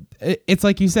 it's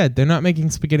like you said. They're not making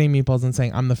spaghetti and meatballs and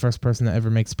saying, "I'm the first person to ever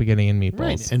make spaghetti and meatballs."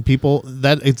 Right. And people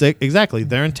exactly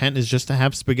their intent is just to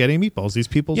have spaghetti and meatballs. These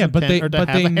people's intent are to have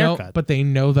a haircut. But they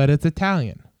know that it's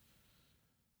Italian.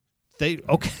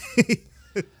 Okay.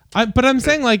 But I'm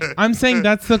saying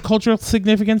that's the cultural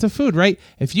significance of food, right?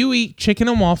 If you eat chicken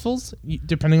and waffles,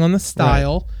 depending on the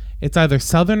style, it's either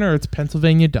Southern or it's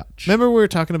Pennsylvania Dutch. Remember we were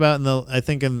talking about in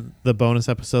the bonus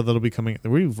episode that'll be coming.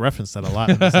 We've referenced that a lot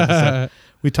in this episode.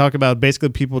 We talk about basically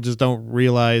people just don't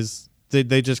realize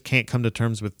they just can't come to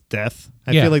terms with death.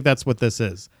 I feel like that's what this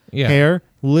is. Yeah. Hair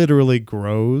literally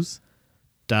grows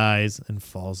dies and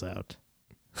falls out.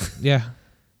 Yeah.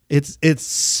 It's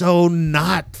so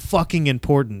not fucking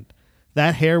important.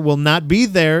 That hair will not be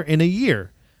there in a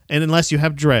year, and unless you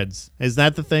have dreads. Is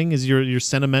that the thing? Is your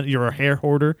sentiment? You're a hair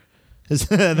hoarder.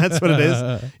 That's what it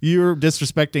is. You're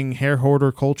disrespecting hair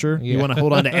hoarder culture. You want to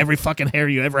hold on to every fucking hair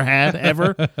you ever had,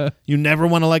 ever. You never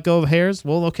want to let go of hairs.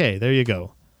 Well, okay, there you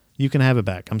go. You can have it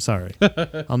back. I'm sorry.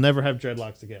 I'll never have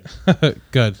dreadlocks again.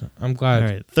 Good. I'm glad. All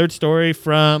right. Third story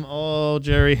from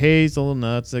Jerry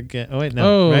Hazelnuts again. Oh wait,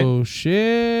 no. Oh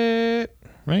shit.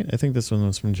 Right. I think this one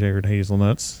was from Jared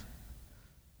Hazelnuts.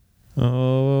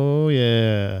 Oh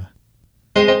yeah.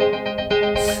 We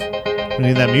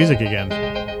need that music again.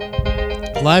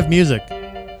 Live music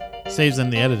saves in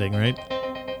the editing, right?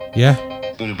 Yeah.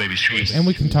 Little baby streets. And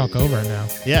we can talk over it now.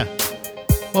 Yeah.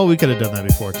 Well, we could have done that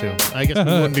before too. I guess we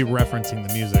wouldn't be referencing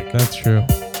the music. That's true.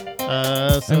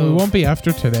 So And we won't be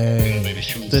after today.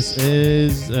 This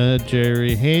is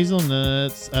Jerry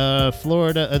Hazelnuts,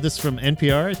 Florida. This is from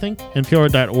NPR, I think.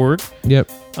 NPR.org. Yep.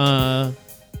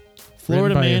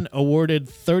 Florida by man awarded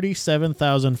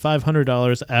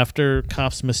 $37,500 after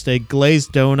cops mistake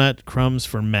glazed donut crumbs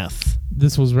for meth.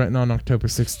 This was written on October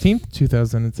 16th,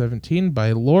 2017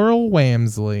 by Laurel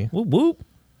Wamsley. Whoop whoop.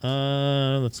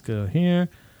 Let's go here.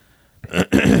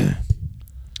 It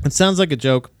sounds like a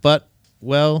joke, but,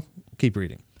 well, keep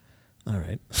reading. All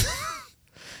right.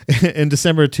 In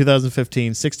December of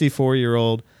 2015,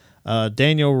 64-year-old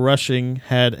Daniel Rushing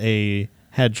had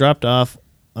dropped off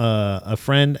a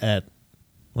friend at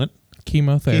what?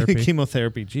 Chemotherapy.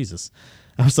 Chemotherapy. Jesus,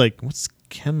 I was like, what's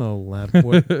chemo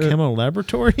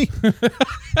laboratory?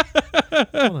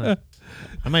 Hold on.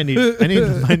 I might need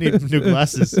new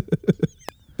glasses.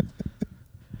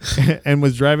 And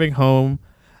was driving home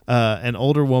an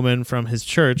older woman from his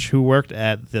church who worked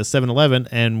at the 7-Eleven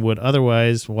and would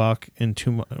otherwise walk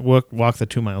the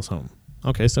 2 miles home.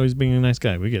 Okay, so he's being a nice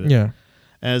guy. We get it. Yeah.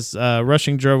 As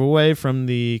Rushing drove away from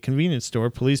the convenience store,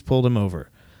 police pulled him over.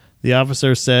 The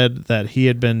officer said that he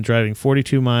had been driving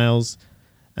 42 miles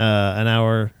an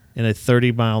hour in a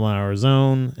 30-mile-an-hour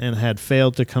zone and had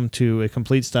failed to come to a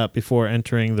complete stop before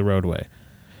entering the roadway.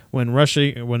 When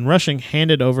Rushing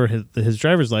handed over his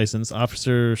driver's license,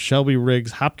 Officer Shelby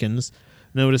Riggs Hopkins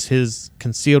noticed his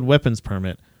concealed weapons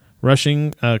permit.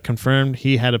 Rushing confirmed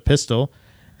he had a pistol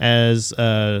as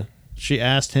she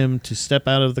asked him to step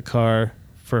out of the car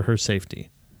for her safety.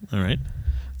 All right.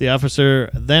 The officer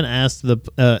then asked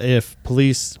if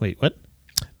police... Wait, what?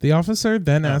 The officer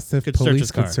then asked if police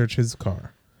could search his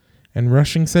car. And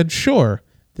Rushing said, sure.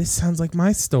 This sounds like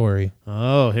my story.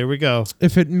 Oh, here we go.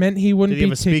 If it meant he wouldn't Did he be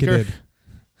have a speaker? ticketed.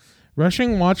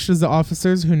 Rushing watched as the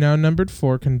officers, who now numbered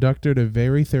 4, conducted a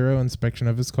very thorough inspection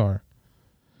of his car.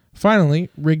 Finally,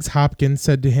 Riggs Hopkins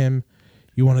said to him,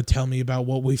 you want to tell me about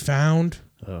what we found?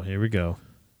 Oh, here we go.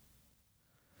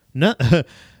 No,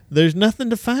 there's nothing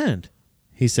to find,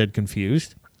 he said,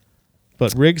 confused.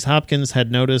 But Riggs Hopkins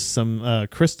had noticed some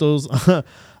crystals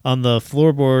on the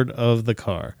floorboard of the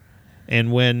car.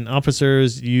 And when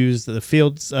officers used the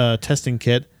field's testing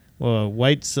kit, the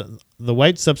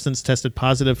white substance tested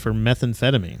positive for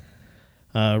methamphetamine.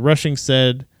 Rushing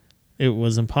said it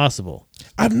was impossible.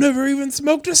 I've never even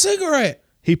smoked a cigarette.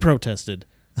 He protested.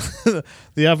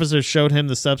 The officers showed him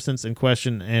the substance in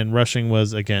question, and Rushing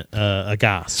was again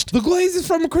aghast. The glaze is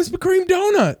from a Krispy Kreme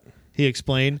donut. He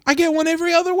explained. I get one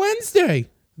every other Wednesday.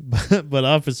 But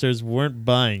officers weren't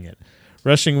buying it.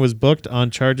 Rushing was booked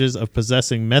on charges of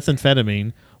possessing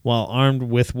methamphetamine while armed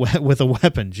with a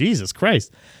weapon. Jesus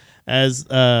Christ. As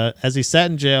he sat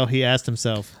in jail, he asked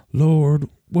himself, Lord,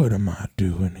 what am I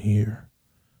doing here?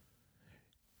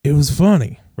 It was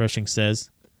funny, Rushing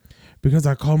says, because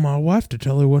I called my wife to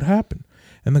tell her what happened,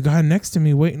 and the guy next to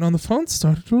me waiting on the phone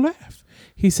started to laugh.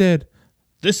 He said,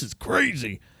 this is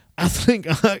crazy. I think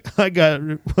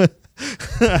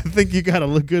I think you got a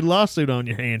good lawsuit on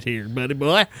your hands here, buddy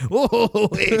boy. Oh,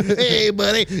 hey,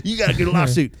 buddy, you got a good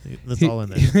lawsuit. That's all in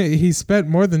there. He spent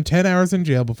more than 10 hours in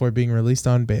jail before being released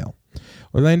on bail.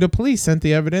 Orlando police sent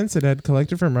the evidence it had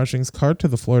collected from Rushing's car to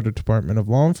the Florida Department of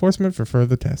Law Enforcement for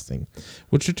further testing,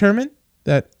 which determined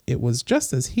that it was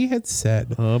just as he had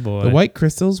said. Oh, boy. The white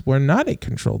crystals were not a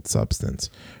controlled substance.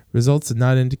 Results did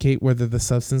not indicate whether the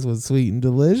substance was sweet and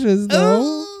delicious,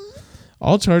 though.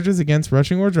 All charges against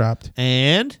Rushing were dropped.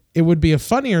 And? It would be a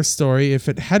funnier story if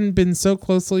it hadn't been so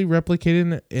closely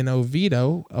replicated in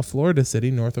Oviedo, a Florida city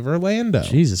north of Orlando.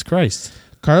 Jesus Christ.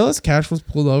 Carlos Cash was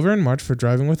pulled over in March for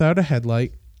driving without a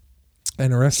headlight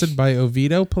and arrested by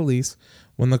Oviedo police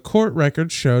when the court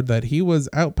records showed that he was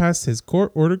out past his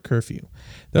court-ordered curfew.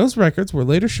 Those records were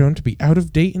later shown to be out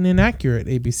of date and inaccurate,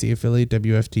 ABC affiliate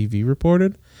WFTV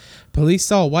reported. Police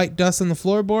saw white dust on the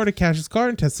floorboard of Cash's car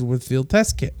and tested with field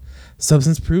test kit.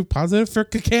 Substance proved positive for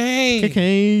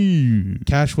cocaine.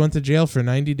 Cash went to jail for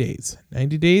 90 days.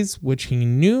 90 days, which he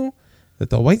knew that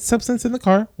the white substance in the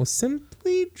car was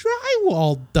simply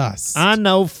drywall dust. I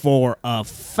know for a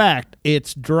fact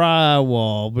it's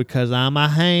drywall because I'm a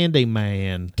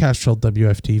handyman. Cash told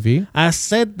WFTV. I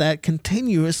said that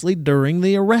continuously during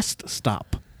the arrest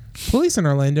stop. Police in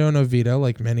Orlando and Oviedo,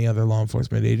 like many other law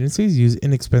enforcement agencies, use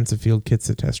inexpensive field kits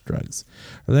to test drugs.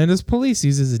 Orlando's police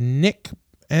uses NIK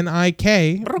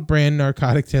brand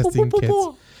narcotic testing kits.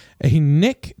 A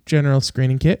NIC general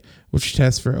screening kit, which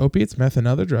tests for opiates, meth, and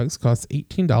other drugs, costs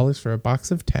 $18 for a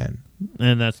box of 10.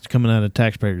 And that's coming out of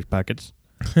taxpayers' pockets.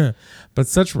 But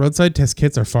such roadside test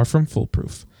kits are far from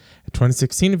foolproof. A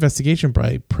 2016 investigation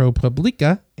by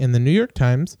ProPublica in the New York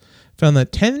Times found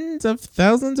that tens of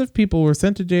thousands of people were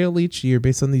sent to jail each year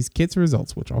based on these kits'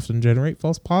 results, which often generate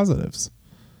false positives.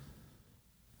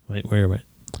 Wait.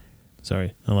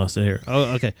 Sorry, I lost it here.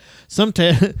 Oh, okay. Some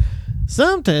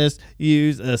tests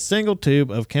use a single tube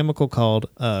of chemical called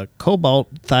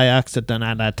cobalt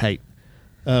thioxydentate,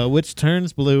 which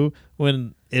turns blue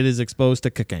when it is exposed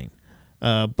to cocaine.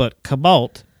 But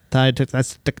cobalt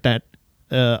thioxydentate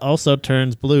also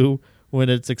turns blue when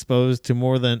it's exposed to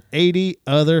more than 80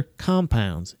 other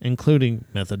compounds, including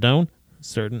methadone,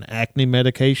 certain acne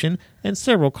medication, and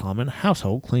several common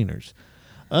household cleaners.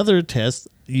 Other tests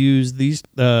use these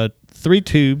 3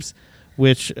 tubes,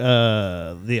 which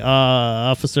the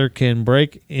officer can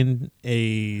break in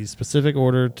a specific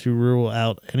order to rule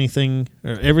out anything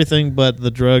or everything but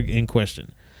the drug in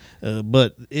question.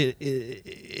 But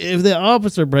if the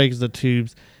officer breaks the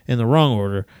tubes in the wrong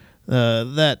order,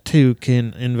 that too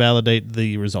can invalidate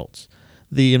the results.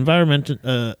 The environment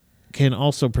can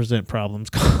also present problems.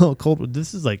 Cold.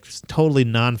 This is like totally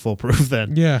non-foolproof.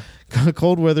 Then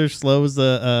cold weather slows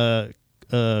the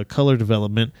color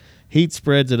development. Heat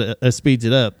spreads it, speeds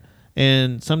it up,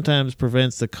 and sometimes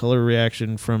prevents the color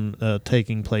reaction from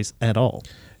taking place at all.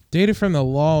 Data from the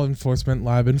law enforcement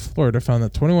lab in Florida found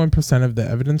that 21% of the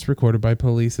evidence recorded by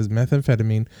police as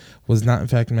methamphetamine was not in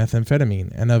fact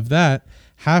methamphetamine, and of that,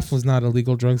 half was not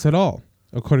illegal drugs at all,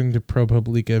 according to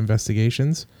ProPublica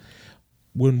investigations.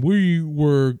 When we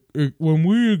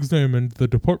examined the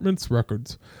department's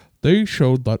records, they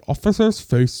showed that officers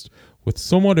faced with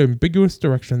somewhat ambiguous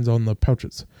directions on the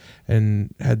pouches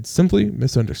and had simply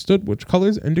misunderstood which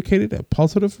colors indicated a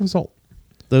positive result.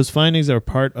 Those findings are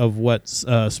part of what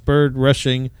spurred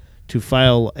Rushing to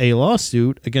file a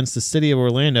lawsuit against the city of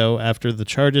Orlando after the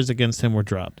charges against him were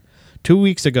dropped. 2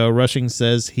 weeks ago, Rushing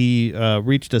says he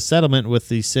reached a settlement with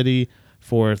the city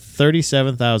for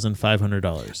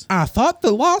 $37,500. I thought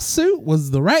the lawsuit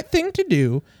was the right thing to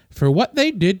do for what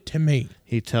they did to me.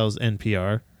 He tells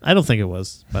NPR. I don't think it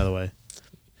was, by the way.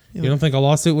 You don't think a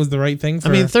lawsuit was the right thing? I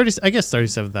guess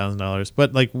 $37,000.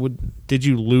 But did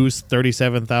you lose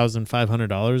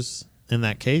 $37,500 in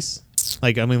that case?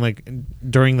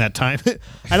 During that time,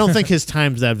 I don't think his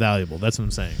time's that valuable. That's what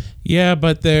I'm saying. Yeah,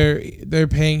 but they're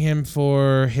paying him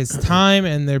for his time,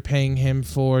 and they're paying him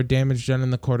for damage done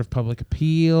in the court of public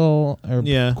appeal or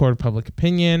court of public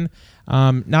opinion.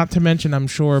 Not to mention, I'm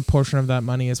sure a portion of that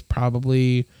money is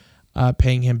probably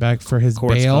paying him back for his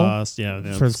Court's bail, cost,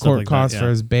 for his court costs, for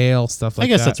his bail, stuff like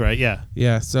that. I guess that's right. Yeah,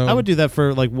 yeah. So I would do that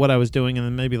for what I was doing, and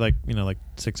then maybe $600,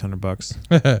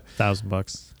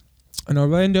 $1,000. An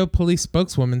Orlando police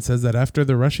spokeswoman says that after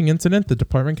the Rushing incident, the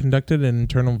department conducted an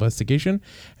internal investigation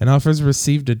and officers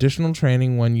received additional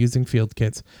training when using field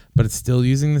kits, but it's still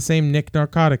using the same NIC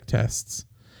narcotic tests.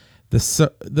 The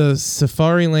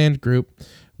Safariland Group,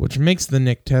 which makes the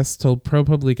NIC tests, told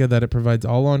ProPublica that it provides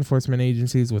all law enforcement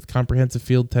agencies with comprehensive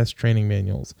field test training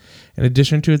manuals, in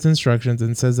addition to its instructions,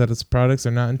 and says that its products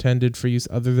are not intended for use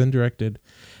other than directed.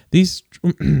 These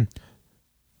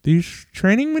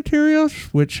training materials,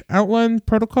 which outline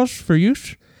protocols for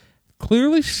use,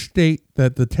 clearly state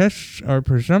that the tests are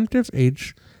presumptive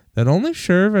aids that only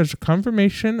serve as a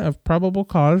confirmation of probable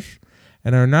cause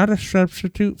and are not a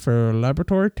substitute for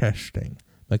laboratory testing,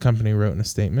 the company wrote in a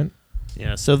statement.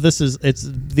 Yeah, so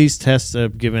these tests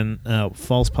have given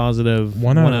false positive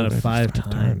one out of five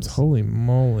times. Holy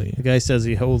moly. The guy says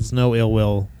he holds no ill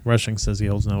will. Rushing says he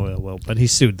holds no ill will, but he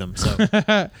sued them. So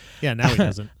yeah, now he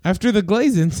doesn't. After the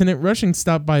Glaze incident, Rushing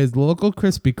stopped by his local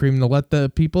Krispy Kreme to let the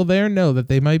people there know that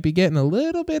they might be getting a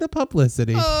little bit of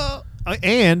publicity.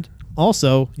 And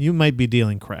also, you might be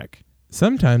dealing crack.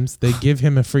 Sometimes they give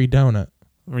him a free donut.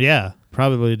 Yeah,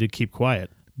 probably to keep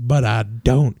quiet. But I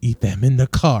don't eat them in the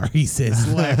car, he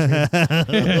says, laughing.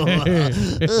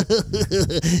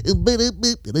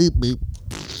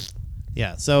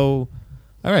 Yeah, so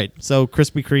All right. So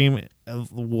Krispy Kreme,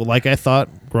 like I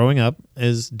thought growing up,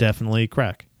 is definitely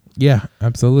crack. Yeah,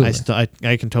 absolutely.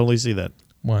 I can totally see that.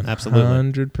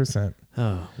 100%.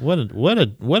 Oh,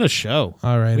 what a show!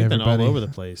 All right, We've been everybody. all over the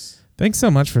place. Thanks so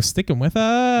much for sticking with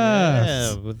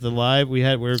us. Yeah, with the live,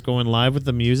 we're going live with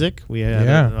the music. We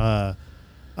had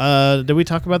did we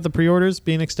talk about the pre-orders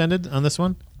being extended on this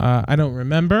one? I don't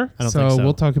remember, I don't think so.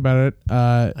 We'll talk about it.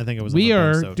 I think it was. We on the are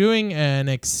episode. doing an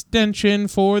extension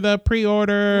for the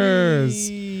pre-orders.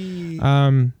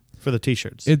 For the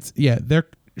t-shirts. Their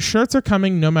shirts are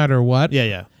coming no matter what.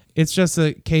 Yeah. It's just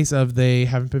a case of they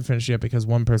haven't been finished yet because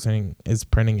one person is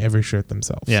printing every shirt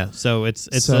themselves. Yeah, so it's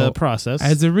So, a process.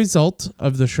 As a result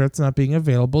of the shirts not being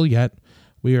available yet,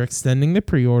 we are extending the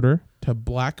pre-order to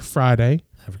Black Friday,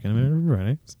 African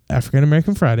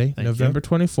American Friday, Thank November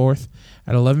 24th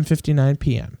at 11:59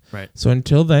 p.m. Right. So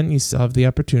until then, you still have the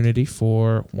opportunity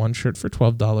for one shirt for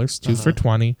 $12, 2 for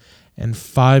 $20, and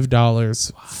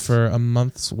 $5 for a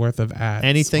month's worth of ads.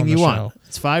 Anything on the you show. want.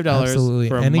 It's $5 Absolutely.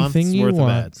 for a Anything month's you worth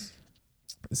want. of ads.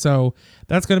 So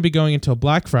that's going to be going until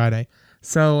Black Friday.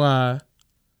 So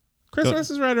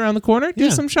Christmas is right around the corner. Do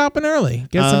Yeah. some shopping early.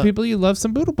 Get some people you love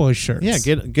some Buddha Boys shirts. Yeah,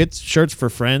 get shirts for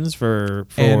friends, for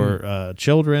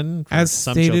children, for As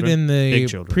some stated children, in the big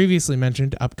children. previously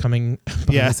mentioned upcoming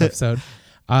Yeah. bonus episode,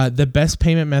 the best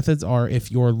payment methods are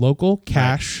if you're local,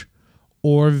 cash,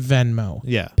 or Venmo.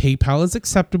 Yeah. PayPal is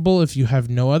acceptable if you have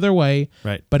no other way,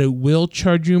 Right. but it will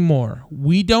charge you more.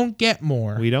 We don't get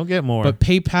more, We don't get more. but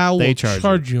PayPal They will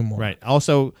charge you more. Right.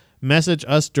 Also, message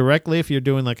us directly if you're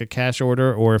doing like a cash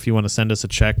order, or if you want to send us a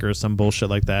check or some bullshit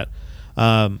like that,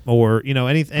 or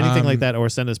anything like that, or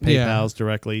send us PayPal's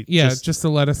directly. Yeah, just to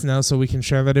let us know so we can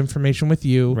share that information with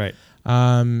you. Right.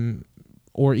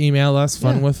 Or email us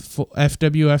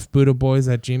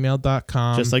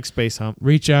funwithfwfbuddhaboys@gmail.com. Just like Space Hump.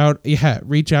 Reach out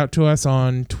to us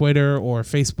on Twitter or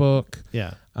Facebook.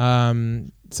 Yeah.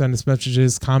 Send us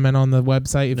messages, comment on the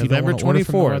website if you don't November want to order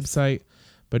from the 24th. website.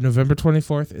 But November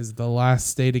 24th is the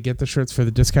last day to get the shirts for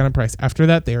the discounted price. After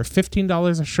that, they are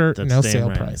 $15 a shirt, That's no damn sale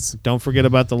right. price. Don't forget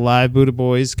about the live Buddha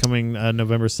Boys coming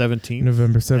November 17th.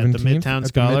 November 17th At the Midtown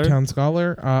Scholar. The Midtown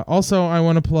Scholar. Also, I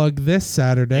want to plug this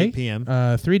Saturday, 8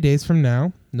 p.m. 3 days from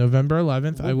now, November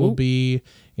 11th. I will be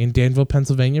in Danville,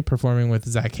 Pennsylvania, performing with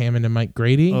Zach Hammond and Mike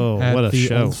Grady at what a the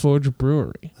show. Old Forge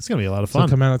Brewery. That's going to be a lot of So fun.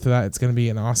 come out to that. It's going to be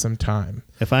an awesome time.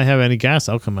 If I have any gas,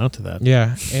 I'll come out to that.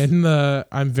 Yeah, and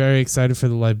I'm very excited for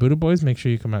the live Buddha Boys. Make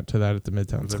sure you come out to that at the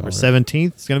Midtown November Scholar. 17th.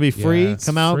 It's going to be free. Yes,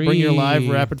 Come out, bring your live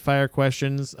free. rapid fire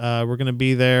questions. We're going to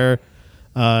be there.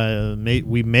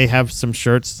 We may have some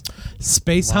shirts,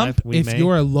 Space live, Hump. we If may.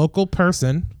 you're a local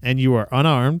person and you are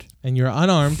unarmed, and you're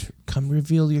unarmed, come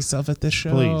reveal yourself at this show.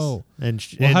 please. And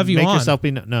We'll have you make on. yourself be.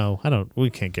 No, I don't. We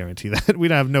can't guarantee that. We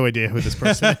have no idea who this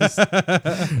person is.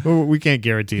 We can't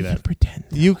guarantee that. Pretend.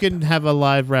 You can have a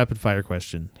live rapid fire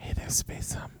question. Hey there,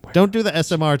 Space Hump. Don't do the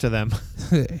SMR to them.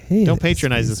 Hey Don't there,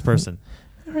 patronize Space this person.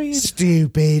 Hump. How are you?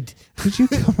 Stupid. Did you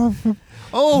come up from?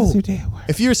 Oh, How's your day at work?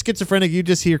 if you're schizophrenic, you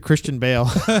just hear Christian Bale.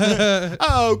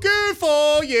 Oh, good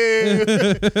for you.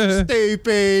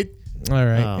 Stupid. All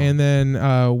right, Oh. and then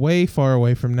way far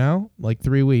away from now, like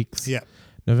 3 weeks. Yeah.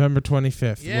 November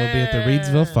 25th, we'll be at the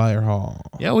Reedsville Fire Hall.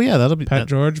 Yeah, well, yeah, that'll be. Pat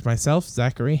George, myself,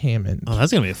 Zachary Hammond. Oh,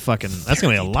 that's gonna be that's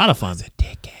gonna be a lot of fun.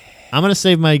 I'm gonna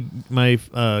save my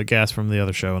gas from the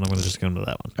other show, and I'm gonna just go to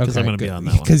that one because I'm gonna be on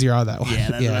that one. Because you're on that one.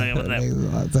 Yeah, that's what I'm that gonna makes a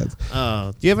lot of sense.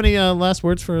 Do you have any last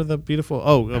words for the beautiful?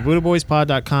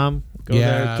 BuddhaBoysPod.com. Go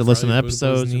there to for listen to all your Buddha Boys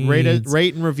episodes. needs.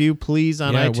 Rate and review, please,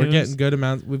 on Yeah, iTunes. we're getting good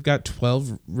amounts. We've got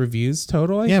 12 reviews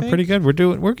total. I yeah, think. pretty good. We're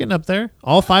getting up there.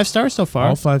 All 5 stars so far.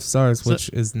 All 5 stars,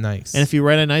 which is nice. And if you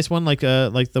write a nice one like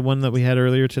the one that we had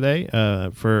earlier today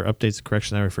for updates and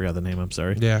correction, I forgot the name. I'm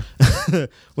sorry. yeah,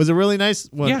 Was a really nice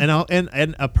one, Yeah.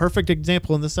 and a perfect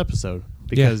example in this episode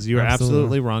because Yeah, you're absolutely.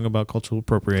 absolutely wrong about cultural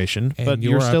appropriation, and but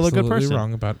you're still a good absolutely person.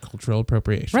 wrong about cultural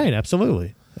appropriation. Right?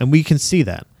 Absolutely, and we can see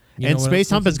that. You and know what Space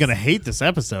else Hump we is can gonna hate this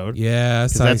episode. Yeah,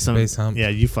 'cause sorry, some- Space Hump. Yeah,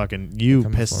 you coming for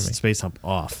pissed me. Space Hump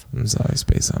off. I'm sorry,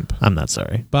 Space Hump. I'm not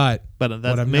sorry, But but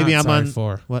what I'm maybe not I'm sorry on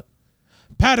for. what?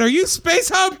 Pat, are you Space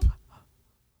Hump?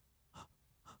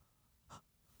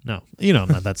 No, I'm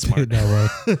not that smart. No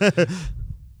way.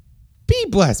 Be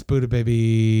blessed, Buddha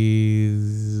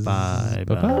babies. Bye.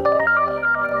 Bye-bye.